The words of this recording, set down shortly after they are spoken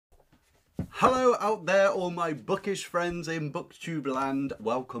Hello out there, all my bookish friends in booktube land.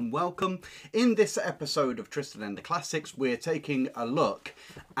 Welcome, welcome. In this episode of Tristan and the Classics, we're taking a look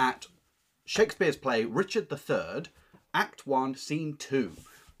at Shakespeare's play Richard III, Act 1, Scene 2,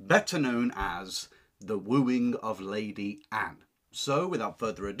 better known as The Wooing of Lady Anne. So, without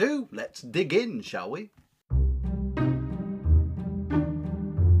further ado, let's dig in, shall we?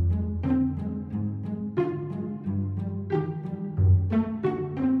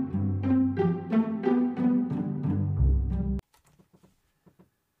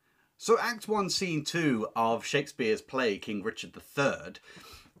 So Act 1, Scene 2 of Shakespeare's play King Richard III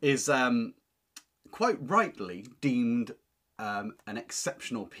is quite rightly deemed an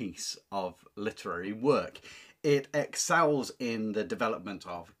exceptional piece of literary work. It excels in the development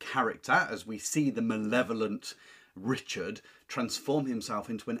of character as we see the malevolent Richard transform himself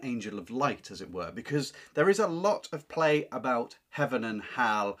into an angel of light, as it were, because there is a lot of play about heaven and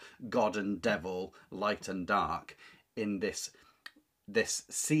hell, God and devil, light and dark in this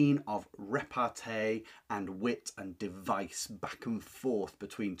scene of repartee and wit and device back and forth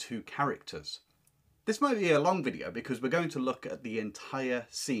between two characters. This might be a long video because we're going to look at the entire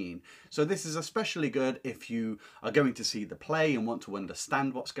scene. So this is especially good if you are going to see the play and want to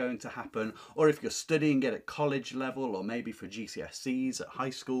understand what's going to happen, or if you're studying it at college level or maybe for GCSEs at high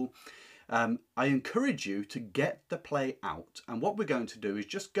school. I encourage you to get the play out, and what we're going to do is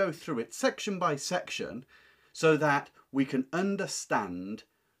just go through it section by section so that we can understand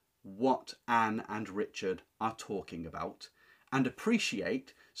what Anne and Richard are talking about and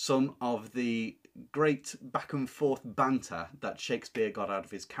appreciate some of the great back and forth banter that Shakespeare got out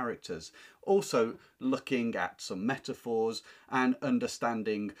of his characters. Also looking at some metaphors and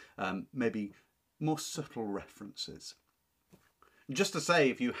understanding maybe more subtle references. Just to say,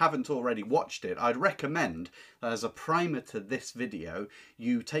 if you haven't already watched it, I'd recommend, as a primer to this video,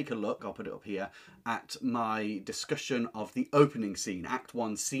 you take a look, I'll put it up here, at my discussion of the opening scene, Act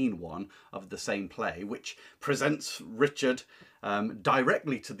 1, Scene 1 of the same play, which presents Richard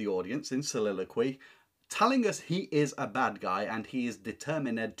directly to the audience in soliloquy, telling us he is a bad guy and he is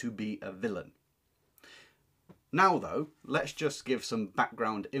determined to be a villain. Now though, let's just give some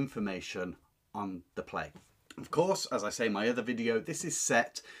background information on the play. Of course, as I say in my other video, this is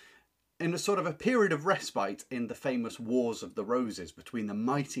set in a sort of a period of respite in the famous Wars of the Roses between the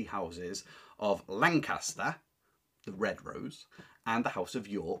mighty houses of Lancaster, the Red Rose, and the House of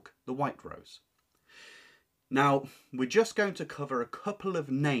York, the White Rose. Now, we're just going to cover a couple of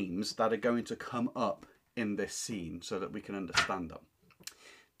names that are going to come up in this scene so that we can understand them.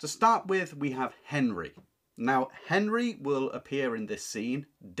 To start with, we have Henry. Now, Henry will appear in this scene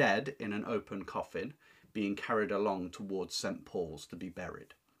dead in an open coffin, being carried along towards St. Paul's to be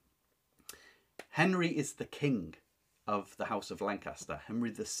buried. Henry is the king of the House of Lancaster,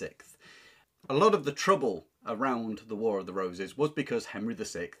 Henry VI. A lot of the trouble around the War of the Roses was because Henry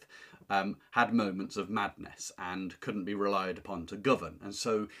VI had moments of madness and couldn't be relied upon to govern, and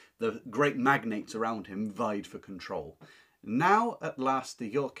so the great magnates around him vied for control. Now, at last, the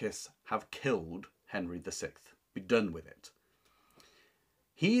Yorkists have killed Henry VI. Be done with it.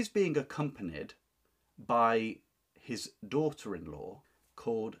 He is being accompanied by his daughter-in-law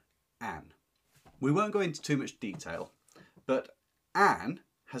called Anne. We won't go into too much detail, but Anne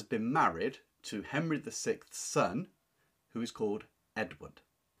has been married to Henry VI's son, who is called Edward.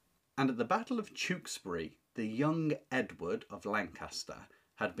 And at the Battle of Tewkesbury, the young Edward of Lancaster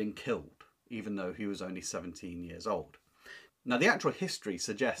had been killed, even though he was only 17 years old. Now, the actual history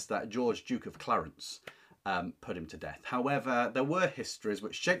suggests that George, Duke of Clarence, put him to death. However, there were histories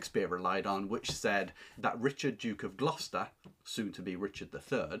which Shakespeare relied on which said that Richard, Duke of Gloucester, soon to be Richard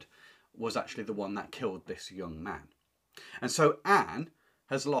III, was actually the one that killed this young man. And so Anne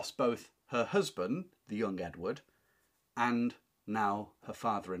has lost both her husband, the young Edward, and now her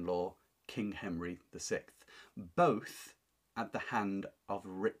father-in-law, King Henry VI, both at the hand of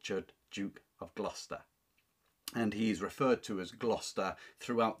Richard, Duke of Gloucester. And he's referred to as Gloucester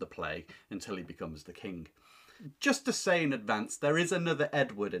throughout the play until he becomes the king. Just to say in advance, there is another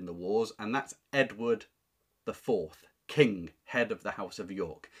Edward in the wars, and that's Edward IV, king, head of the House of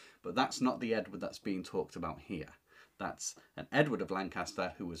York. But that's not the Edward that's being talked about here. That's an Edward of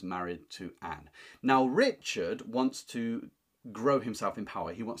Lancaster who was married to Anne. Now, Richard wants to grow himself in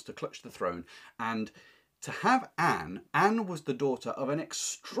power. He wants to clutch the throne, and to have Anne was the daughter of an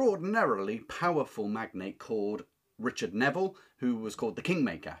extraordinarily powerful magnate called Richard Neville, who was called the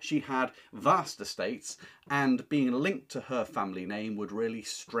Kingmaker. She had vast estates, and being linked to her family name would really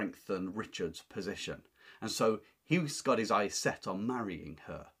strengthen Richard's position. And so he's got his eyes set on marrying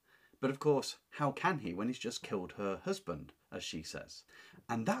her. But of course, how can he when he's just killed her husband, as she says?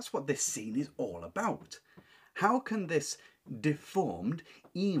 And that's what this scene is all about. How can this deformed,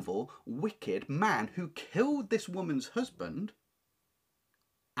 evil, wicked man who killed this woman's husband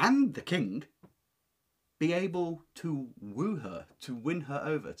and the king be able to woo her, to win her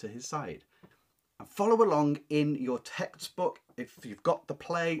over to his side? And follow along in your textbook if you've got the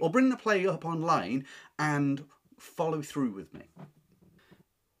play, or bring the play up online and follow through with me.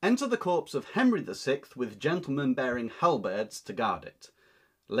 Enter the corpse of Henry VI with gentlemen bearing halberds to guard it,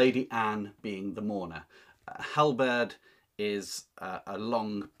 Lady Anne being the mourner. Halberd is a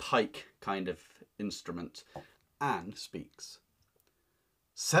long pike kind of instrument. Anne speaks.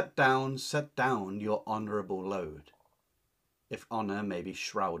 Set down, your honourable load, if honour may be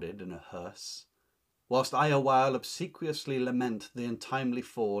shrouded in a hearse, whilst I awhile obsequiously lament the untimely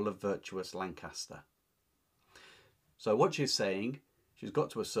fall of virtuous Lancaster. So what she's saying, she's got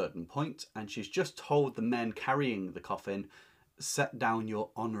to a certain point and she's just told the men carrying the coffin, set down your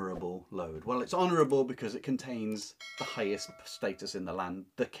honourable load. Well, it's honourable because it contains the highest status in the land,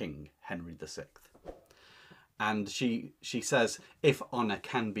 the king, Henry VI. And she says, if honour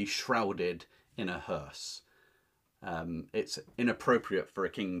can be shrouded in a hearse. It's inappropriate for a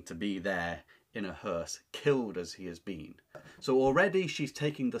king to be there in a hearse, killed as he has been. So already she's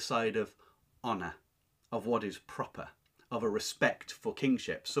taking the side of honour, of what is proper, of a respect for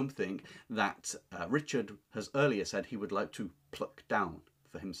kingship, something that Richard has earlier said he would like to pluck down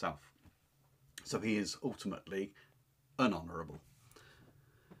for himself. So he is ultimately unhonourable.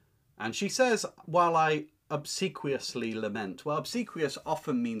 And she says, while I obsequiously lament. Well, obsequious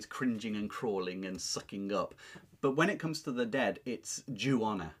often means cringing and crawling and sucking up. But when it comes to the dead, it's due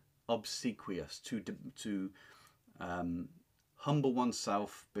honour, obsequious, to humble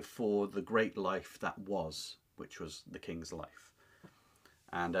oneself before the great life that was, which was the king's life.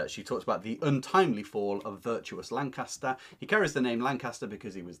 And she talks about the untimely fall of virtuous Lancaster. He carries the name Lancaster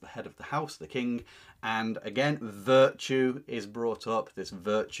because he was the head of the house, the king. And again, virtue is brought up, this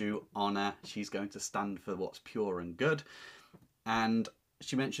virtue, honour. She's going to stand for what's pure and good. And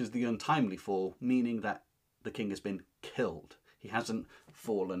she mentions the untimely fall, meaning that the king has been killed. He hasn't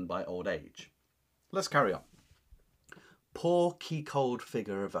fallen by old age. Let's carry on. Poor key-cold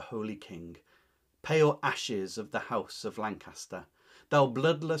figure of a holy king, pale ashes of the house of Lancaster, thou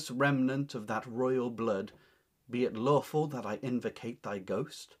bloodless remnant of that royal blood, be it lawful that I invocate thy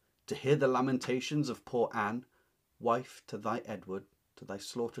ghost, to hear the lamentations of poor Anne, wife to thy Edward, to thy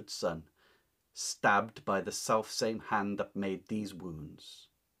slaughtered son, stabbed by the self-same hand that made these wounds.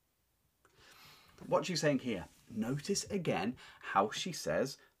 What she's saying here, notice again how she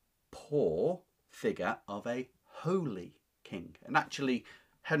says, poor figure of a holy king. And actually,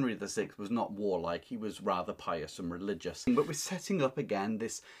 Henry VI was not warlike, he was rather pious and religious. But we're setting up again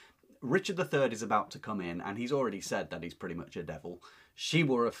this, Richard III is about to come in and he's already said that he's pretty much a devil. She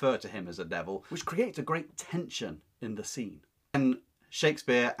will refer to him as a devil, which creates a great tension in the scene. And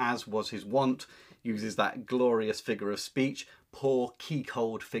Shakespeare, as was his wont, uses that glorious figure of speech, poor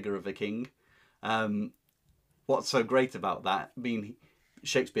key-cold figure of a king. What's so great about that,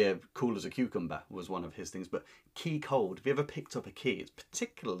 Shakespeare, cool as a cucumber, was one of his things, but key cold. If you ever picked up a key, it's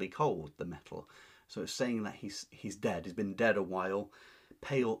particularly cold, the metal. So it's saying that he's dead. He's been dead a while.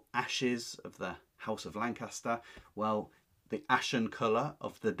 Pale ashes of the House of Lancaster. Well, the ashen colour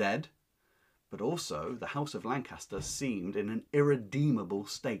of the dead. But also, the House of Lancaster seemed in an irredeemable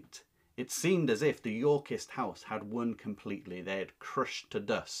state. It seemed as if the Yorkist house had won completely. They had crushed to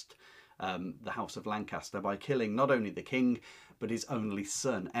dust the House of Lancaster by killing not only the king, but his only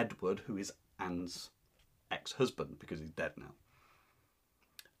son, Edward, who is Anne's ex-husband, because he's dead now.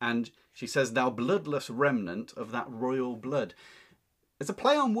 And she says, thou bloodless remnant of that royal blood. It's a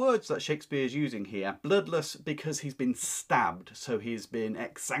play on words that Shakespeare is using here. Bloodless because he's been stabbed, so he's been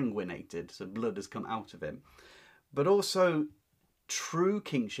exsanguinated, so blood has come out of him. But also, true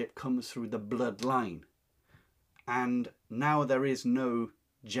kingship comes through the bloodline. And now there is no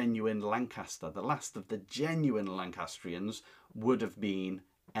genuine Lancaster. The last of the genuine Lancastrians would have been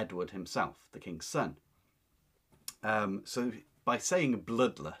Edward himself, the king's son. So by saying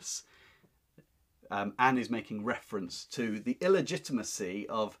bloodless, Anne is making reference to the illegitimacy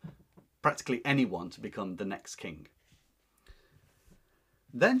of practically anyone to become the next king.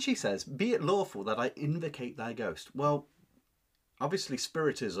 Then she says, be it lawful that I invocate thy ghost. Well, obviously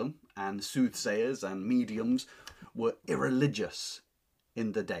spiritism and soothsayers and mediums were irreligious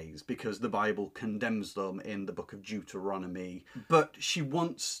in the days because the Bible condemns them in the book of Deuteronomy. But she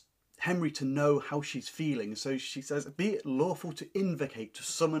wants Henry to know how she's feeling, so she says, be it lawful to invocate, to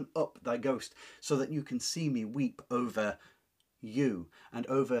summon up thy ghost, so that you can see me weep over you and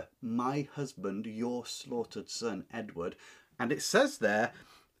over my husband, your slaughtered son, Edward, And it says there,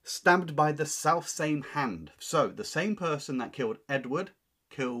 stabbed by the self-same hand. So the same person that killed Edward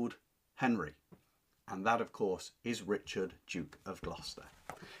killed Henry. And that, of course, is Richard, Duke of Gloucester.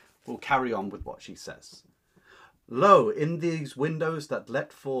 We'll carry on with what she says. Lo, in these windows that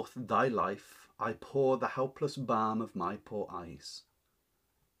let forth thy life, I pour the helpless balm of my poor eyes.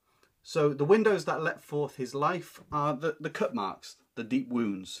 So the windows that let forth his life are the cut marks, the deep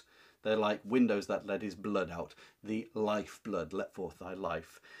wounds. They're like windows that let his blood out. The life blood, let forth thy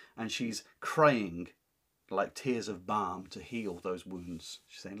life. And she's crying like tears of balm to heal those wounds.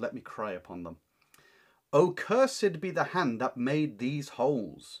 She's saying, let me cry upon them. O cursed be the hand that made these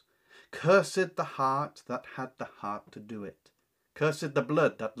holes. Cursed the heart that had the heart to do it. Cursed the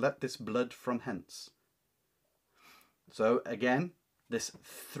blood that let this blood from hence. So again, this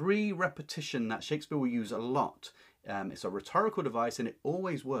 3 repetition that Shakespeare will use a lot. It's a rhetorical device and it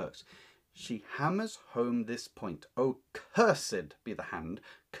always works. She hammers home this point. Oh, cursed be the hand,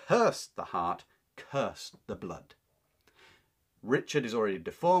 cursed the heart, cursed the blood. Richard is already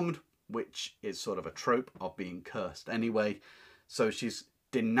deformed, which is sort of a trope of being cursed anyway. So she's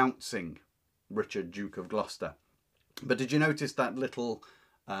denouncing Richard, Duke of Gloucester. But did you notice that little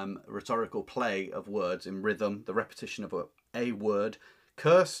rhetorical play of words in rhythm, the repetition of a word?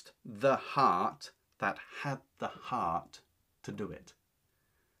 Cursed the heart that had the heart to do it.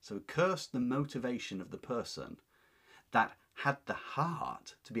 So cursed the motivation of the person that had the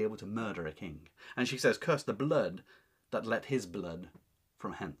heart to be able to murder a king. And she says, curse the blood that let his blood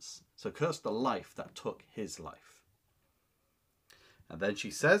from hence. So curse the life that took his life. And then she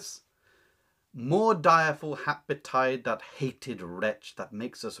says, more direful hap betide that hated wretch that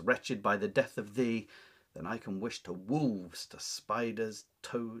makes us wretched by the death of thee than I can wish to wolves, to spiders,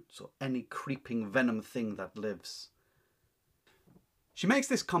 toads, or any creeping venom thing that lives. She makes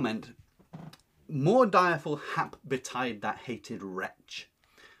this comment, more direful hap betide that hated wretch.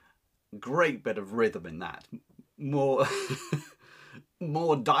 Great bit of rhythm in that. More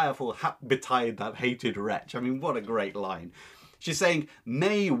direful hap betide that hated wretch. I mean, what a great line. She's saying,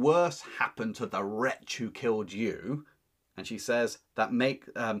 may worse happen to the wretch who killed you. And she says, that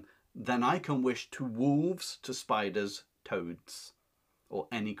then I can wish to wolves, to spiders, toads, or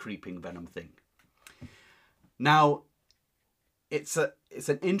any creeping venom thing. Now, it's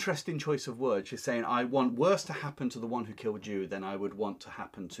an interesting choice of words. She's saying, I want worse to happen to the one who killed you than I would want to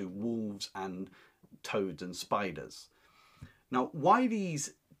happen to wolves and toads and spiders. Now, why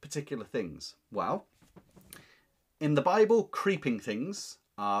these particular things? Well, in the Bible, creeping things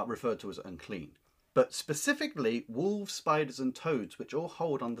are referred to as unclean. But specifically, wolves, spiders and toads, which all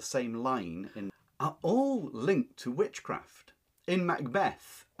hold on the same line, are all linked to witchcraft. In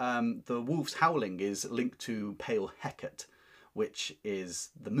Macbeth, the wolf's howling is linked to pale Hecate, which is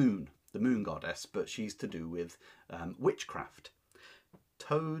the moon goddess, but she's to do with witchcraft.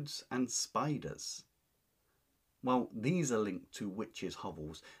 Toads and spiders. Well, these are linked to witches'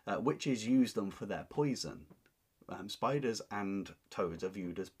 hovels. Witches use them for their poison. Spiders and toads are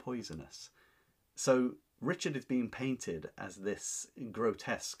viewed as poisonous. So Richard is being painted as this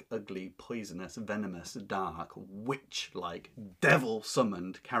grotesque, ugly, poisonous, venomous, dark, witch-like,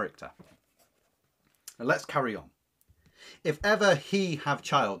 devil-summoned character. Now let's carry on. If ever he have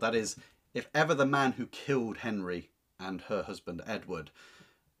child, that is, if ever the man who killed Henry and her husband Edward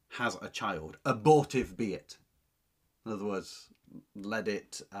has a child, abortive be it. In other words, let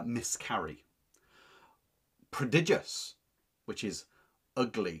it miscarry. Prodigious, which is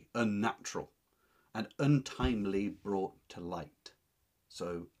ugly, unnatural, and untimely brought to light.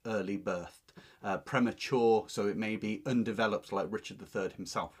 So early birthed. Premature, so it may be undeveloped like Richard III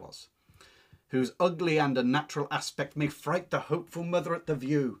himself was. Whose ugly and unnatural aspect may fright the hopeful mother at the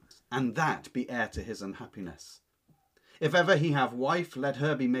view, and that be heir to his unhappiness. If ever he have wife, let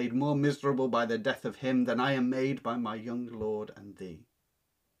her be made more miserable by the death of him than I am made by my young lord and thee.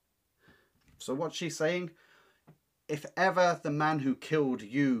 So what's she saying? If ever the man who killed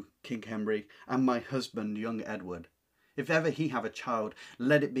you, King Henry, and my husband, young Edward, if ever he have a child,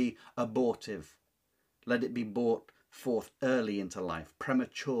 let it be abortive. Let it be brought forth early into life,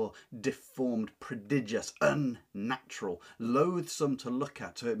 premature, deformed, prodigious, unnatural, loathsome to look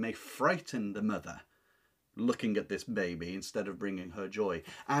at, so it may frighten the mother looking at this baby instead of bringing her joy.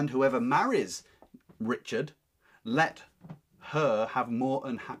 And whoever marries Richard, let her have more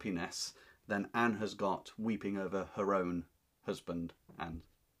unhappiness than Anne has got weeping over her own husband and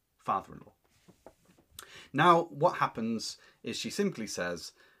father-in-law. Now, what happens is she simply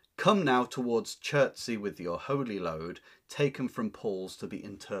says, come now towards Chertsey with your holy load, taken from Paul's to be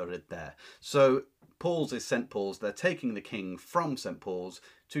interred there. So Paul's is St. Paul's. They're taking the king from St. Paul's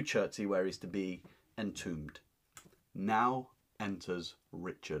to Chertsey where he's to be entombed. Now enters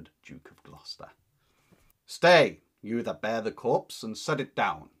Richard, Duke of Gloucester. Stay, you that bear the corpse, and set it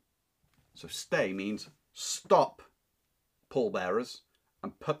down. So stay means stop, pallbearers,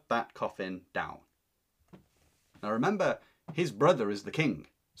 and put that coffin down. Now remember, his brother is the king,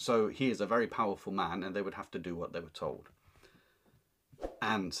 so he is a very powerful man, and they would have to do what they were told.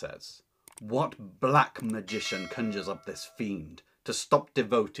 Anne says, what black magician conjures up this fiend to stop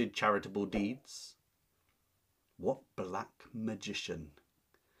devoted charitable deeds? What black magician?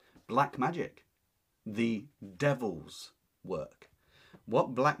 Black magic, the devil's work.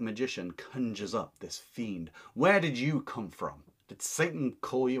 What black magician conjures up this fiend? Where did you come from? Did Satan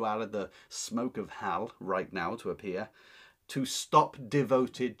call you out of the smoke of hell right now to appear? To stop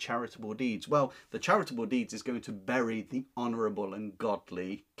devoted charitable deeds. Well, the charitable deeds is going to bury the honourable and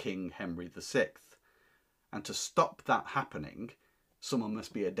godly King Henry VI. And to stop that happening, someone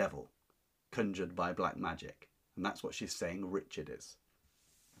must be a devil, conjured by black magic. And that's what she's saying Richard is.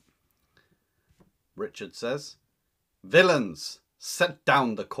 Richard says, villains, set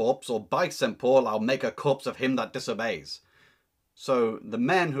down the corpse, or by St. Paul I'll make a corpse of him that disobeys. So the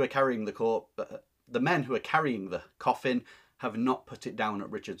men who are carrying the coffin have not put it down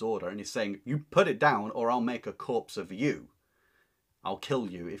at Richard's order, and he's saying, you put it down or I'll make a corpse of you. I'll kill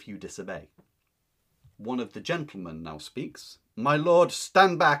you if you disobey. One of the gentlemen now speaks. My lord,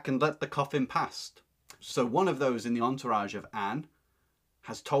 stand back and let the coffin pass. So one of those in the entourage of Anne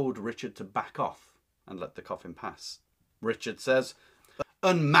has told Richard to back off and let the coffin pass. Richard says,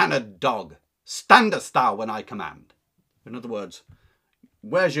 unmannered dog, standest thou when I command? In other words,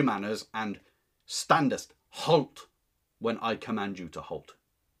 where's your manners, and standest, halt, when I command you to halt?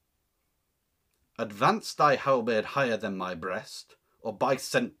 Advance thy halberd higher than my breast, or by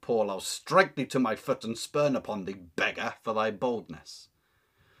St. Paul I'll strike thee to my foot and spurn upon thee, beggar, for thy boldness.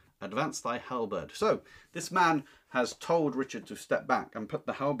 Advance thy halberd. So this man has told Richard to step back and put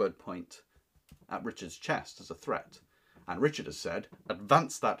the halberd point at Richard's chest as a threat. And Richard has said,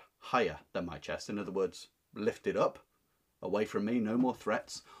 advance that higher than my chest. In other words, lift it up, away from me, no more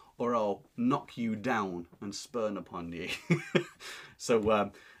threats, or I'll knock you down and spurn upon you.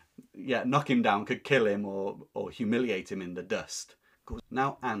 So, yeah, knock him down could kill him or humiliate him in the dust.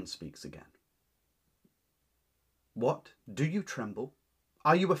 Now Anne speaks again. What? Do you tremble?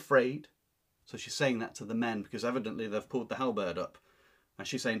 Are you afraid? So she's saying that to the men because evidently they've pulled the halberd up. And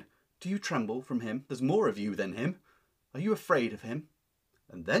she's saying, do you tremble from him? There's more of you than him. Are you afraid of him?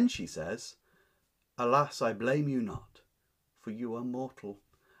 And then she says, alas, I blame you not, for you are mortal,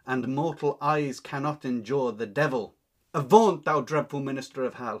 and mortal eyes cannot endure the devil. Avaunt, thou dreadful minister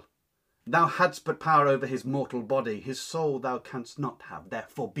of hell! Thou hadst but power over his mortal body, his soul thou canst not have,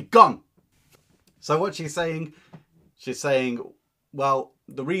 therefore begone! So what she's saying, well,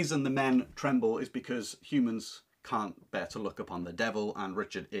 the reason the men tremble is because humans can't bear to look upon the devil, and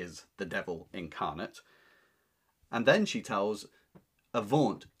Richard is the devil incarnate. And then she tells,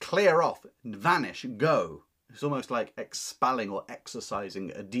 avaunt, clear off, vanish, go. It's almost like expelling or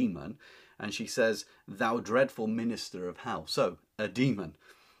exorcising a demon. And she says, thou dreadful minister of hell. So, a demon.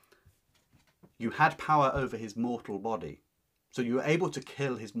 You had power over his mortal body. So you were able to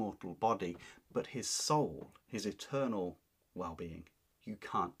kill his mortal body, but his soul, his eternal well-being, you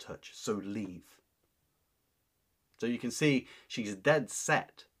can't touch. So leave. So you can see she's dead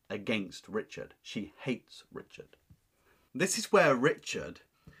set against Richard. She hates Richard. This is where Richard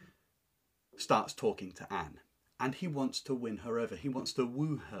starts talking to Anne, and he wants to win her over. He wants to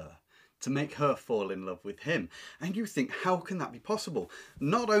woo her, to make her fall in love with him. And you think, how can that be possible?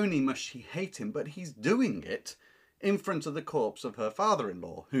 Not only must she hate him, but he's doing it in front of the corpse of her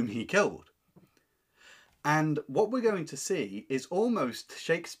father-in-law, whom he killed. And what we're going to see is almost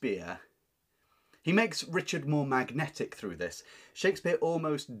Shakespeare. He makes Richard more magnetic through this. Shakespeare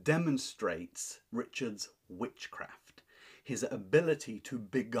almost demonstrates Richard's witchcraft, his ability to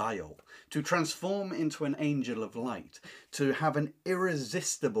beguile, to transform into an angel of light, to have an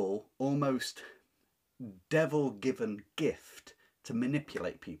irresistible, almost devil-given gift to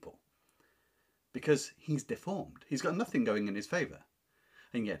manipulate people. Because he's deformed. He's got nothing going in his favour.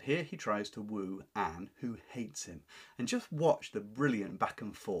 And yet here he tries to woo Anne, who hates him. And just watch the brilliant back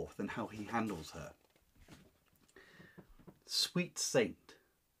and forth and how he handles her. Sweet saint,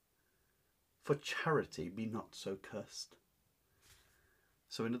 for charity be not so cursed.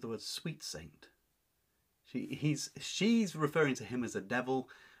 So in other words, sweet saint. She's referring to him as a devil,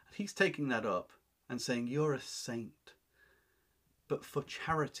 and he's taking that up and saying, you're a saint. But for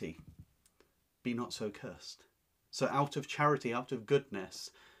charity, be not so cursed. So out of charity, out of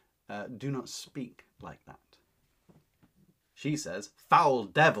goodness, do not speak like that. She says, foul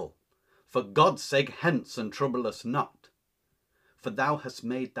devil, For God's sake, hence, and trouble us not. For thou hast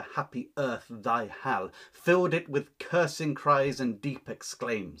made the happy earth thy hell, filled it with cursing cries and deep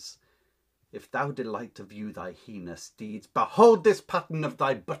exclaims. If thou delight to view thy heinous deeds, behold this pattern of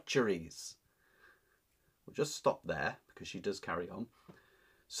thy butcheries. We'll just stop there, because she does carry on.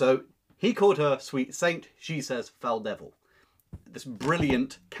 So he called her sweet saint, she says fell devil. This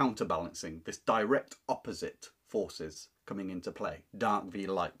brilliant counterbalancing, this direct opposite forces coming into play, dark v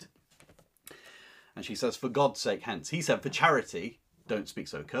light. And she says, for God's sake, hence. He said, for charity, don't speak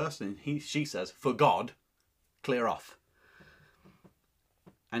so cursed. And she says, for God, clear off.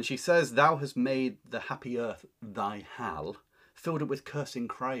 And she says, thou hast made the happy earth thy hell, filled it with cursing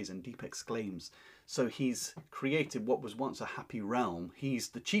cries and deep exclaims. So he's created what was once a happy realm. He's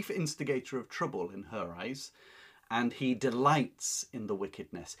the chief instigator of trouble in her eyes. And he delights in the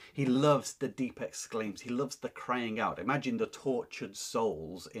wickedness. He loves the deep exclaims. He loves the crying out. Imagine the tortured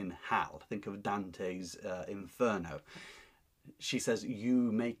souls in hell. Think of Dante's Inferno. She says,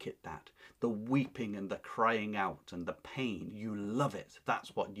 you make it that. The weeping and the crying out and the pain, you love it.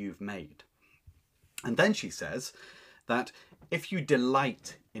 That's what you've made. And then she says that if you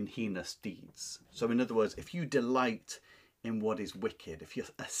delight in heinous deeds, so in other words, if you delight in what is wicked, if you're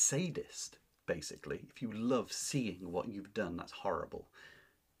a sadist, basically, if you love seeing what you've done that's horrible,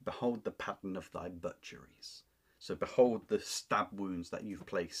 behold the pattern of thy butcheries. So behold the stab wounds that you've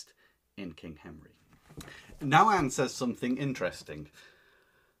placed in King Henry. Now Anne says something interesting.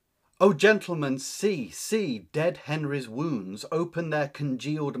 O gentlemen, see, dead Henry's wounds open their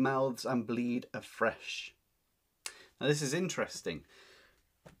congealed mouths and bleed afresh. Now this is interesting.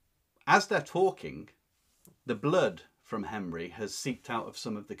 As they're talking, the blood from Henry has seeped out of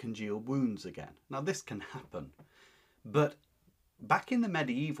some of the congealed wounds again. Now this can happen, but back in the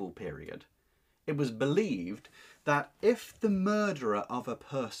medieval period, it was believed that if the murderer of a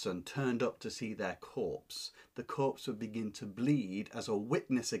person turned up to see their corpse, the corpse would begin to bleed as a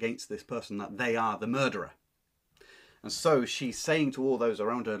witness against this person that they are the murderer. And so she's saying to all those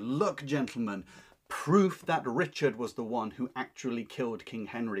around her, look, gentlemen, proof that Richard was the one who actually killed King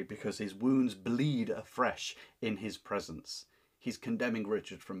Henry because his wounds bleed afresh in his presence. He's condemning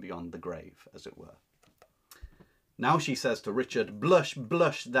Richard from beyond the grave, as it were. Now she says to Richard, blush,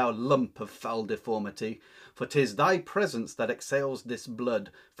 blush, thou lump of foul deformity, for 'tis thy presence that exhales this blood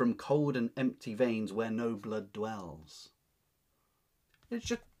from cold and empty veins where no blood dwells.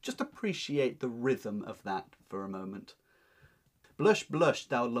 Just appreciate the rhythm of that for a moment. Blush, blush,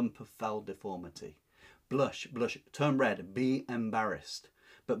 thou lump of foul deformity. Blush, blush, turn red, be embarrassed.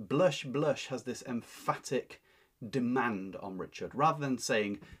 But blush, blush has this emphatic demand on Richard. Rather than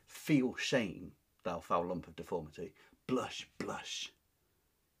saying, feel shame, thou foul lump of deformity. Blush, blush.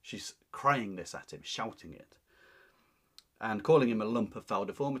 She's crying this at him, shouting it. And calling him a lump of foul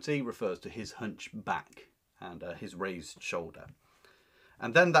deformity refers to his hunched back and his raised shoulder.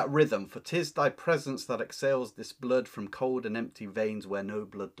 And then that rhythm, for 'tis thy presence that exhales this blood from cold and empty veins where no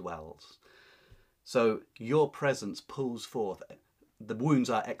blood dwells. So your presence pulls forth, the wounds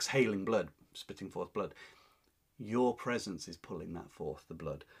are exhaling blood, spitting forth blood. Your presence is pulling that forth, the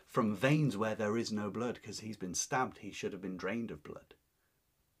blood, from veins where there is no blood, because he's been stabbed, he should have been drained of blood.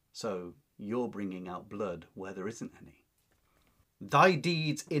 So you're bringing out blood where there isn't any. Thy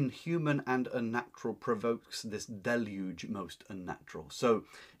deeds inhuman and unnatural provokes this deluge most unnatural. So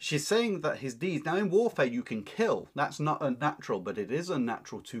she's saying that his deeds, now in warfare you can kill, that's not unnatural, but it is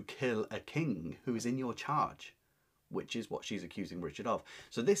unnatural to kill a king who is in your charge, which is what she's accusing Richard of.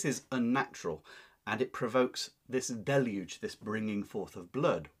 So this is unnatural, and it provokes this deluge, this bringing forth of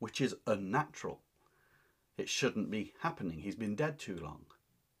blood, which is unnatural. It shouldn't be happening, he's been dead too long.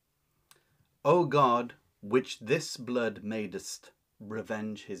 O God, which this blood madest,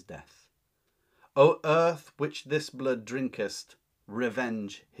 revenge his death. O earth, which this blood drinkest,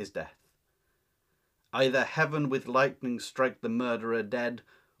 revenge his death. Either heaven with lightning strike the murderer dead,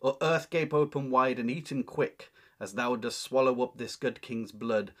 or earth gape open wide and eat him quick, as thou dost swallow up this good king's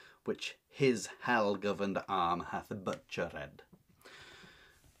blood, which his hell-governed arm hath butchered.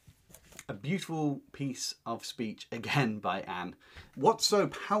 A beautiful piece of speech again by Anne. What's so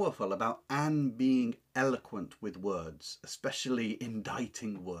powerful about Anne being eloquent with words, especially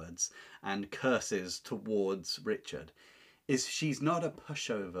indicting words and curses towards Richard, is she's not a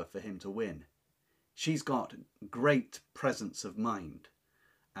pushover for him to win. She's got great presence of mind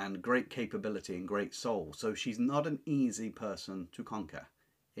and great capability and great soul, so she's not an easy person to conquer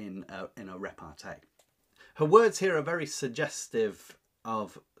in a repartee. Her words here are very suggestive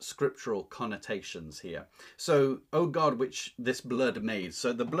of scriptural connotations here. So, O God, which this blood made.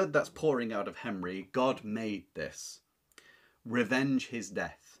 So the blood that's pouring out of Henry, God made this. Revenge his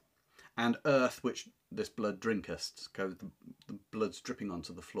death. and earth which this blood drinkest, go the blood's dripping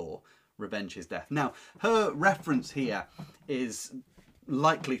onto the floor, revenge his death. Now, her reference here is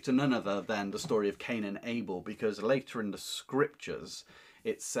likely to none other than the story of Cain and Abel, because later in the scriptures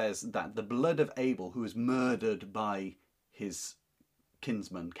it says that the blood of Abel, who was murdered by his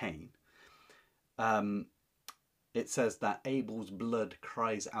kinsman Cain, it says that Abel's blood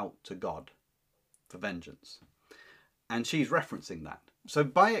cries out to God for vengeance. And she's referencing that. So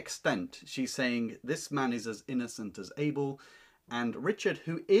by extent, she's saying this man is as innocent as Abel, and Richard,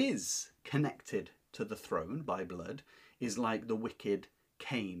 who is connected to the throne by blood, is like the wicked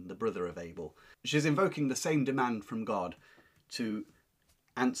Cain, the brother of Abel. She's invoking the same demand from God to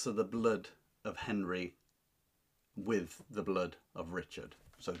answer the blood of Henry with the blood of Richard.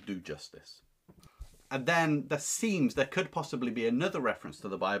 So do justice. And then there could possibly be another reference to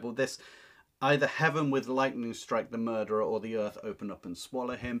the Bible. This, either heaven with lightning strike the murderer or the earth open up and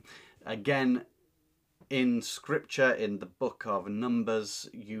swallow him. Again, in scripture, in the book of Numbers,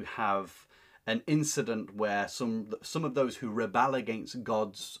 you have an incident where some of those who rebel against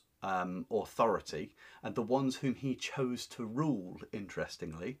God's authority and the ones whom he chose to rule,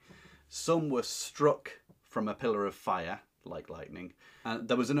 interestingly, some were struck from a pillar of fire like lightning.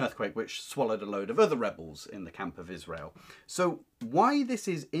 There was an earthquake which swallowed a load of other rebels in the camp of Israel. So why this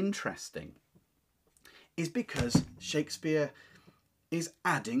is interesting is because Shakespeare is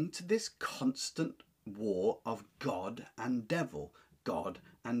adding to this constant war of God and devil. God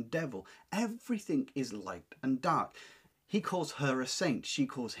and devil. Everything is light and dark. He calls her a saint. She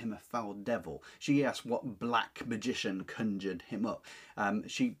calls him a foul devil. She asks what black magician conjured him up.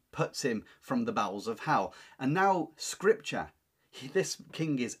 She puts him from the bowels of hell. And now scripture. This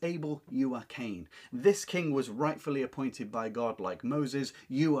king is Abel, you are Cain. This king was rightfully appointed by God like Moses.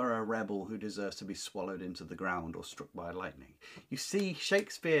 You are a rebel who deserves to be swallowed into the ground or struck by lightning. You see,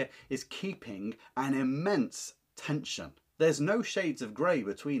 Shakespeare is keeping an immense tension. There's no shades of grey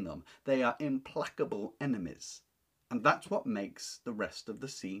between them. They are implacable enemies. And that's what makes the rest of the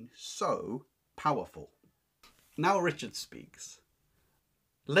scene so powerful. Now Richard speaks.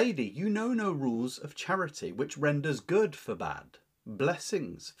 Lady, you know no rules of charity, which renders good for bad,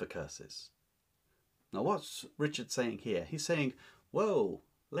 blessings for curses. Now what's Richard saying here? He's saying, whoa,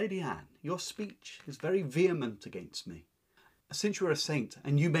 Lady Anne, your speech is very vehement against me. Since you're a saint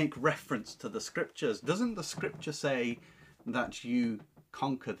and you make reference to the scriptures, doesn't the scripture say that you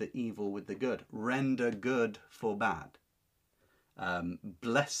conquer the evil with the good, render good for bad,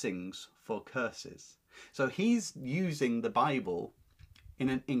 blessings for curses? So he's using the Bible in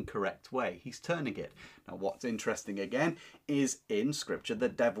an incorrect way. He's turning it. Now what's interesting again is in scripture the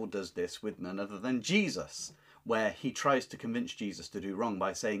devil does this with none other than Jesus, where he tries to convince Jesus to do wrong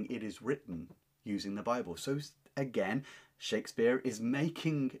by saying it is written, using the Bible. So again, Shakespeare is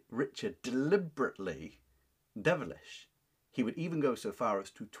making Richard deliberately devilish. He would even go so far as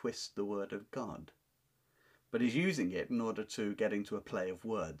to twist the word of God. But he's using it in order to get into a play of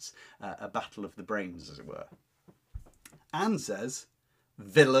words, a battle of the brains, as it were. Anne says,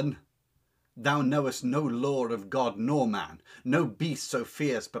 villain, thou knowest no law of God nor man, no beast so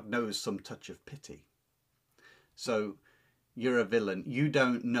fierce but knows some touch of pity. So you're a villain. You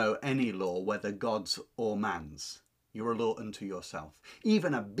don't know any law, whether God's or man's. You're a law unto yourself.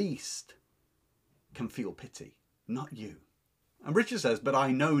 Even a beast can feel pity, not you. And Richard says, but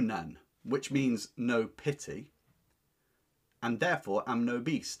I know none, which means no pity, and therefore am no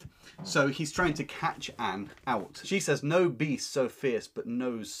beast. So he's trying to catch Anne out. She says, no beast so fierce but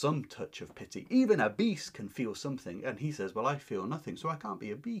knows some touch of pity. Even a beast can feel something. And he says, well, I feel nothing, so I can't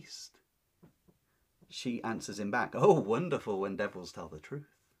be a beast. She answers him back, oh, wonderful when devils tell the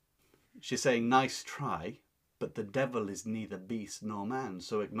truth. She's saying, nice try, but the devil is neither beast nor man.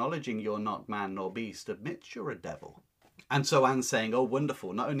 So acknowledging you're not man nor beast admits you're a devil. And so Anne's saying, oh,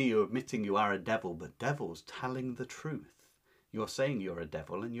 wonderful, not only are you admitting you are a devil, but devil's telling the truth. You're saying you're a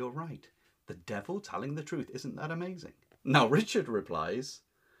devil and you're right. The devil telling the truth. Isn't that amazing? Now Richard replies,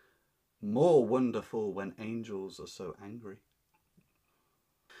 more wonderful when angels are so angry.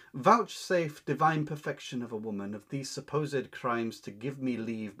 Vouchsafe divine perfection of a woman of these supposed crimes to give me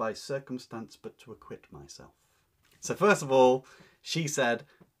leave by circumstance but to acquit myself. So first of all, she said,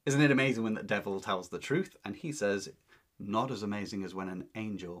 isn't it amazing when the devil tells the truth? And he says, not as amazing as when an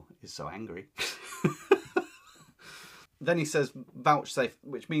angel is so angry. Then he says, vouchsafe,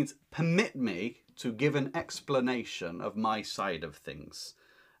 which means permit me to give an explanation of my side of things,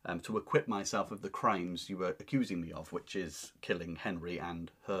 to acquit myself of the crimes you were accusing me of, which is killing Henry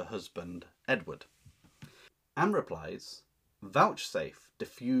and her husband, Edward. Anne replies, vouchsafe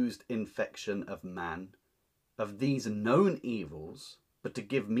diffused infection of man, of these known evils, but to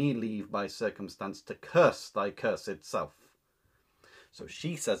give me leave by circumstance to curse thy cursed self. So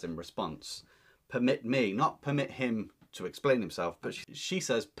she says in response, permit me, not permit him to explain himself, but she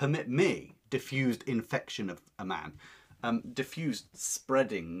says, permit me, diffused infection of a man, diffused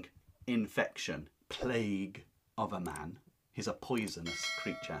spreading infection, plague of a man. He's a poisonous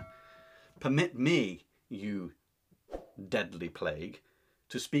creature. Permit me, you deadly plague,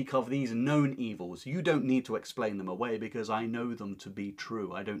 to speak of these known evils. You don't need to explain them away because I know them to be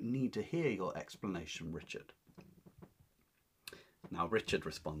true. I don't need to hear your explanation, Richard. Now Richard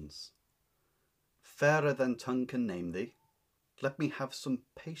responds, fairer than tongue can name thee, let me have some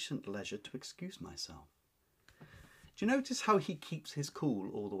patient leisure to excuse myself. Do you notice how he keeps his cool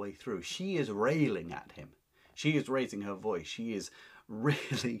all the way through? She is railing at him. She is raising her voice. She is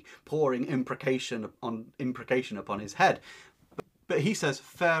really pouring imprecation upon his head. But he says,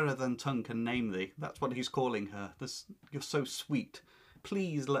 fairer than tongue can name thee. That's what he's calling her. You're so sweet.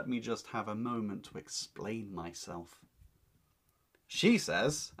 Please let me just have a moment to explain myself. She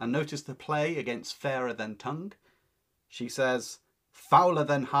says, and notice the play against fairer than tongue. She says, fouler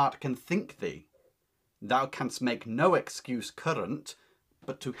than heart can think thee. Thou canst make no excuse current,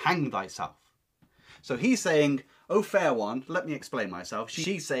 but to hang thyself. So he's saying, oh fair one, let me explain myself.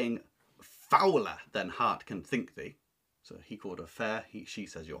 She's saying, fouler than heart can think thee. So he called her fair. She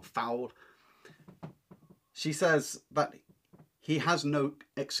says, you're foul. She says that he has no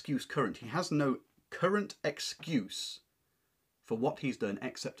excuse current. He has no current excuse for what he's done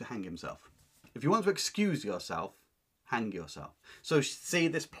except to hang himself. If you want to excuse yourself, hang yourself. So see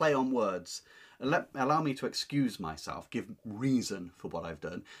this play on words. Allow me to excuse myself, give reason for what I've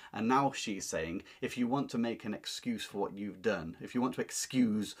done. And now she's saying, if you want to make an excuse for what you've done, if you want to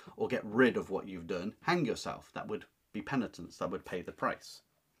excuse or get rid of what you've done, hang yourself. That would be penitence. That would pay the price.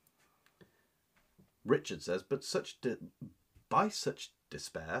 Richard says, but by such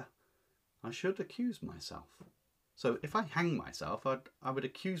despair, I should accuse myself. So if I hang myself, I would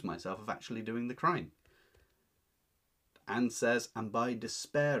accuse myself of actually doing the crime. Anne says, and by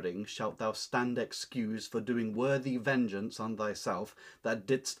despairing shalt thou stand excused for doing worthy vengeance on thyself that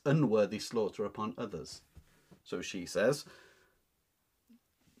didst unworthy slaughter upon others. So she says,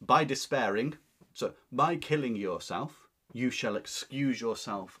 by despairing, so by killing yourself, you shall excuse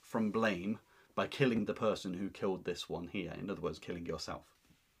yourself from blame by killing the person who killed this one here. In other words, killing yourself.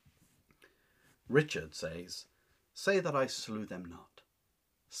 Richard says, say that I slew them not.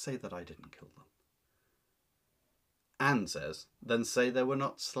 Say that I didn't kill them. Anne says, then say they were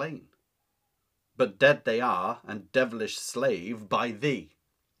not slain. But dead they are, and devilish slave by thee.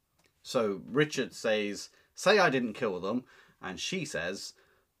 So Richard says, say I didn't kill them. And she says,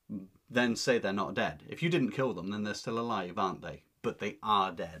 then say they're not dead. If you didn't kill them, then they're still alive, aren't they? But they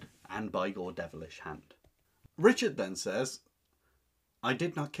are dead, and by your devilish hand. Richard then says, I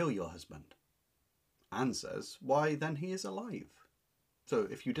did not kill your husband. Anne says, why, then he is alive. So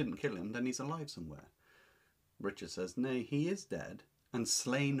if you didn't kill him, then he's alive somewhere. Richard says, nay, he is dead and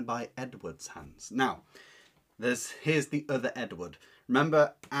slain by Edward's hands. Now, here's the other Edward.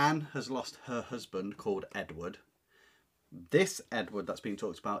 Remember, Anne has lost her husband called Edward. This Edward that's being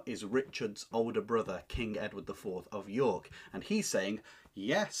talked about is Richard's older brother, King Edward IV of York. And he's saying,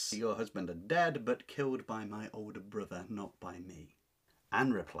 yes, your husband are dead, but killed by my older brother, not by me.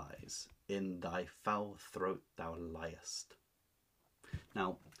 Anne replies, in thy foul throat thou liest.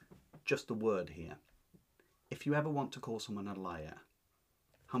 Now, just a word here. If you ever want to call someone a liar,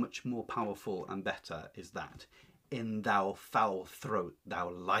 how much more powerful and better is that? In thou foul throat thou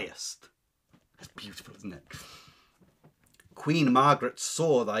liest. That's beautiful, isn't it? Queen Margaret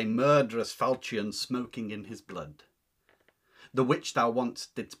saw thy murderous falchion smoking in his blood, the which thou once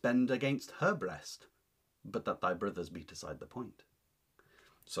didst bend against her breast, but that thy brothers beat aside the point.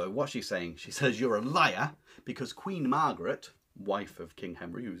 So what she's saying, she says you're a liar because Queen Margaret, wife of King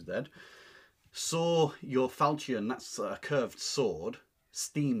Henry, who's dead, saw your falchion, that's a curved sword,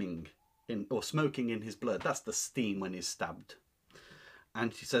 steaming in or smoking in his blood. That's the steam when he's stabbed.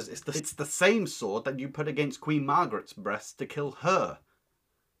 And she says it's the same sword that you put against Queen Margaret's breast to kill her.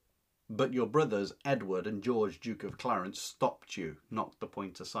 But your brothers, Edward and George, Duke of Clarence, stopped you, knocked the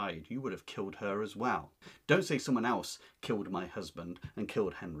point aside. You would have killed her as well. Don't say someone else killed my husband and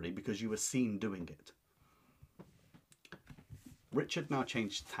killed Henry because you were seen doing it. Richard now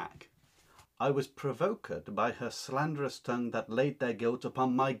changed tack. I was provoked by her slanderous tongue that laid their guilt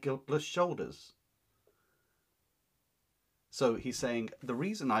upon my guiltless shoulders. So he's saying, the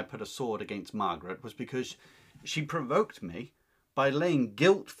reason I put a sword against Margaret was because she provoked me by laying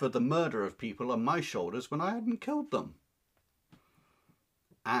guilt for the murder of people on my shoulders when I hadn't killed them.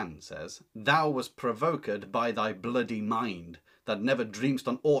 Anne says, thou wast provoked by thy bloody mind, that never dreamst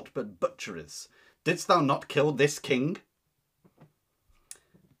on aught but butcheries. Didst thou not kill this king?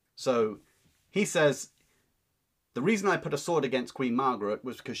 So he says, the reason I put a sword against Queen Margaret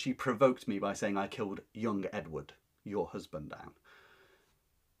was because she provoked me by saying I killed young Edward, your husband, Anne.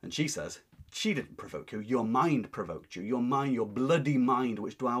 And she says, she didn't provoke you. Your mind provoked you. Your mind, your bloody mind,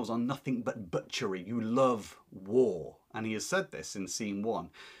 which dwells on nothing but butchery. You love war. And he has said this in scene 1.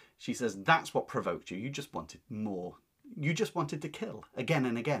 She says, that's what provoked you. You just wanted more. You just wanted to kill again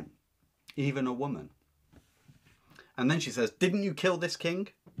and again, even a woman. And then she says, didn't you kill this king?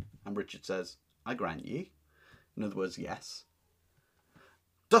 And Richard says, I grant ye. In other words, yes.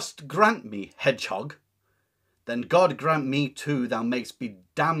 Dost grant me, hedgehog? Then God grant me too, thou mayst be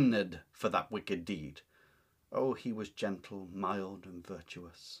damned for that wicked deed. Oh, he was gentle, mild, and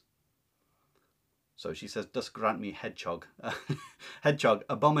virtuous. So she says, dost grant me, hedgehog. Hedgehog,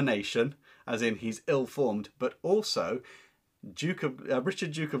 abomination, as in he's ill-formed, but also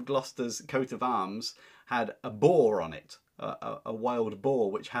Richard, Duke of Gloucester's coat of arms had a boar on it, a wild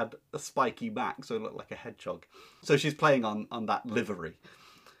boar, which had a spiky back, so it looked like a hedgehog. So she's playing on that livery.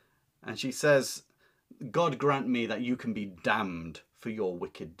 And she says, God grant me that you can be damned for your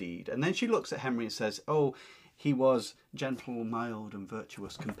wicked deed. And then she looks at Henry and says, oh, he was gentle, mild, and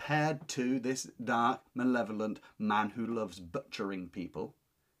virtuous compared to this dark, malevolent man who loves butchering people.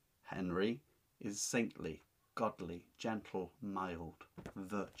 Henry is saintly, godly, gentle, mild,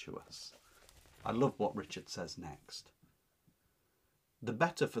 virtuous. I love what Richard says next. The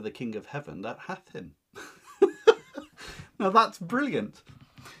better for the King of Heaven that hath him. Now that's brilliant.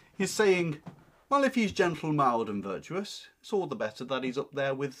 He's saying, well, if he's gentle, mild, and virtuous, it's all the better that he's up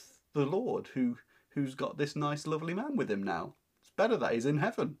there with the Lord, who's got this nice, lovely man with him now. It's better that he's in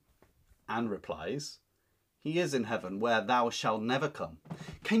heaven. Anne replies, he is in heaven, where thou shalt never come.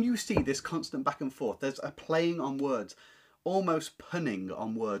 Can you see this constant back and forth? There's a playing on words, almost punning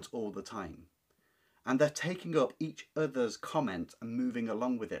on words all the time. And they're taking up each other's comment and moving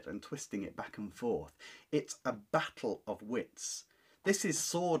along with it and twisting it back and forth. It's a battle of wits. This is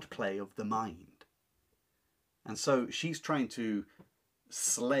sword play of the mind. And so she's trying to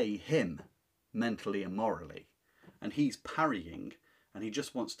slay him mentally and morally. And he's parrying, and he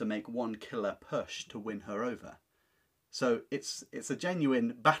just wants to make one killer push to win her over. So it's a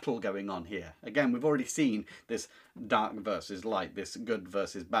genuine battle going on here. Again, we've already seen this dark versus light, this good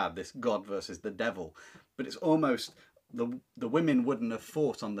versus bad, this God versus the devil. But it's almost, the women wouldn't have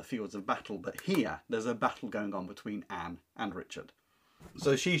fought on the fields of battle, but here there's a battle going on between Anne and Richard.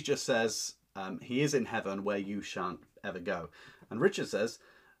 So she just says, he is in heaven where you shan't ever go. And Richard says,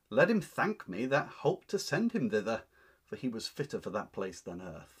 let him thank me that hope to send him thither, for he was fitter for that place than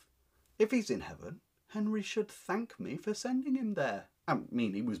earth. If he's in heaven, Henry should thank me for sending him there. I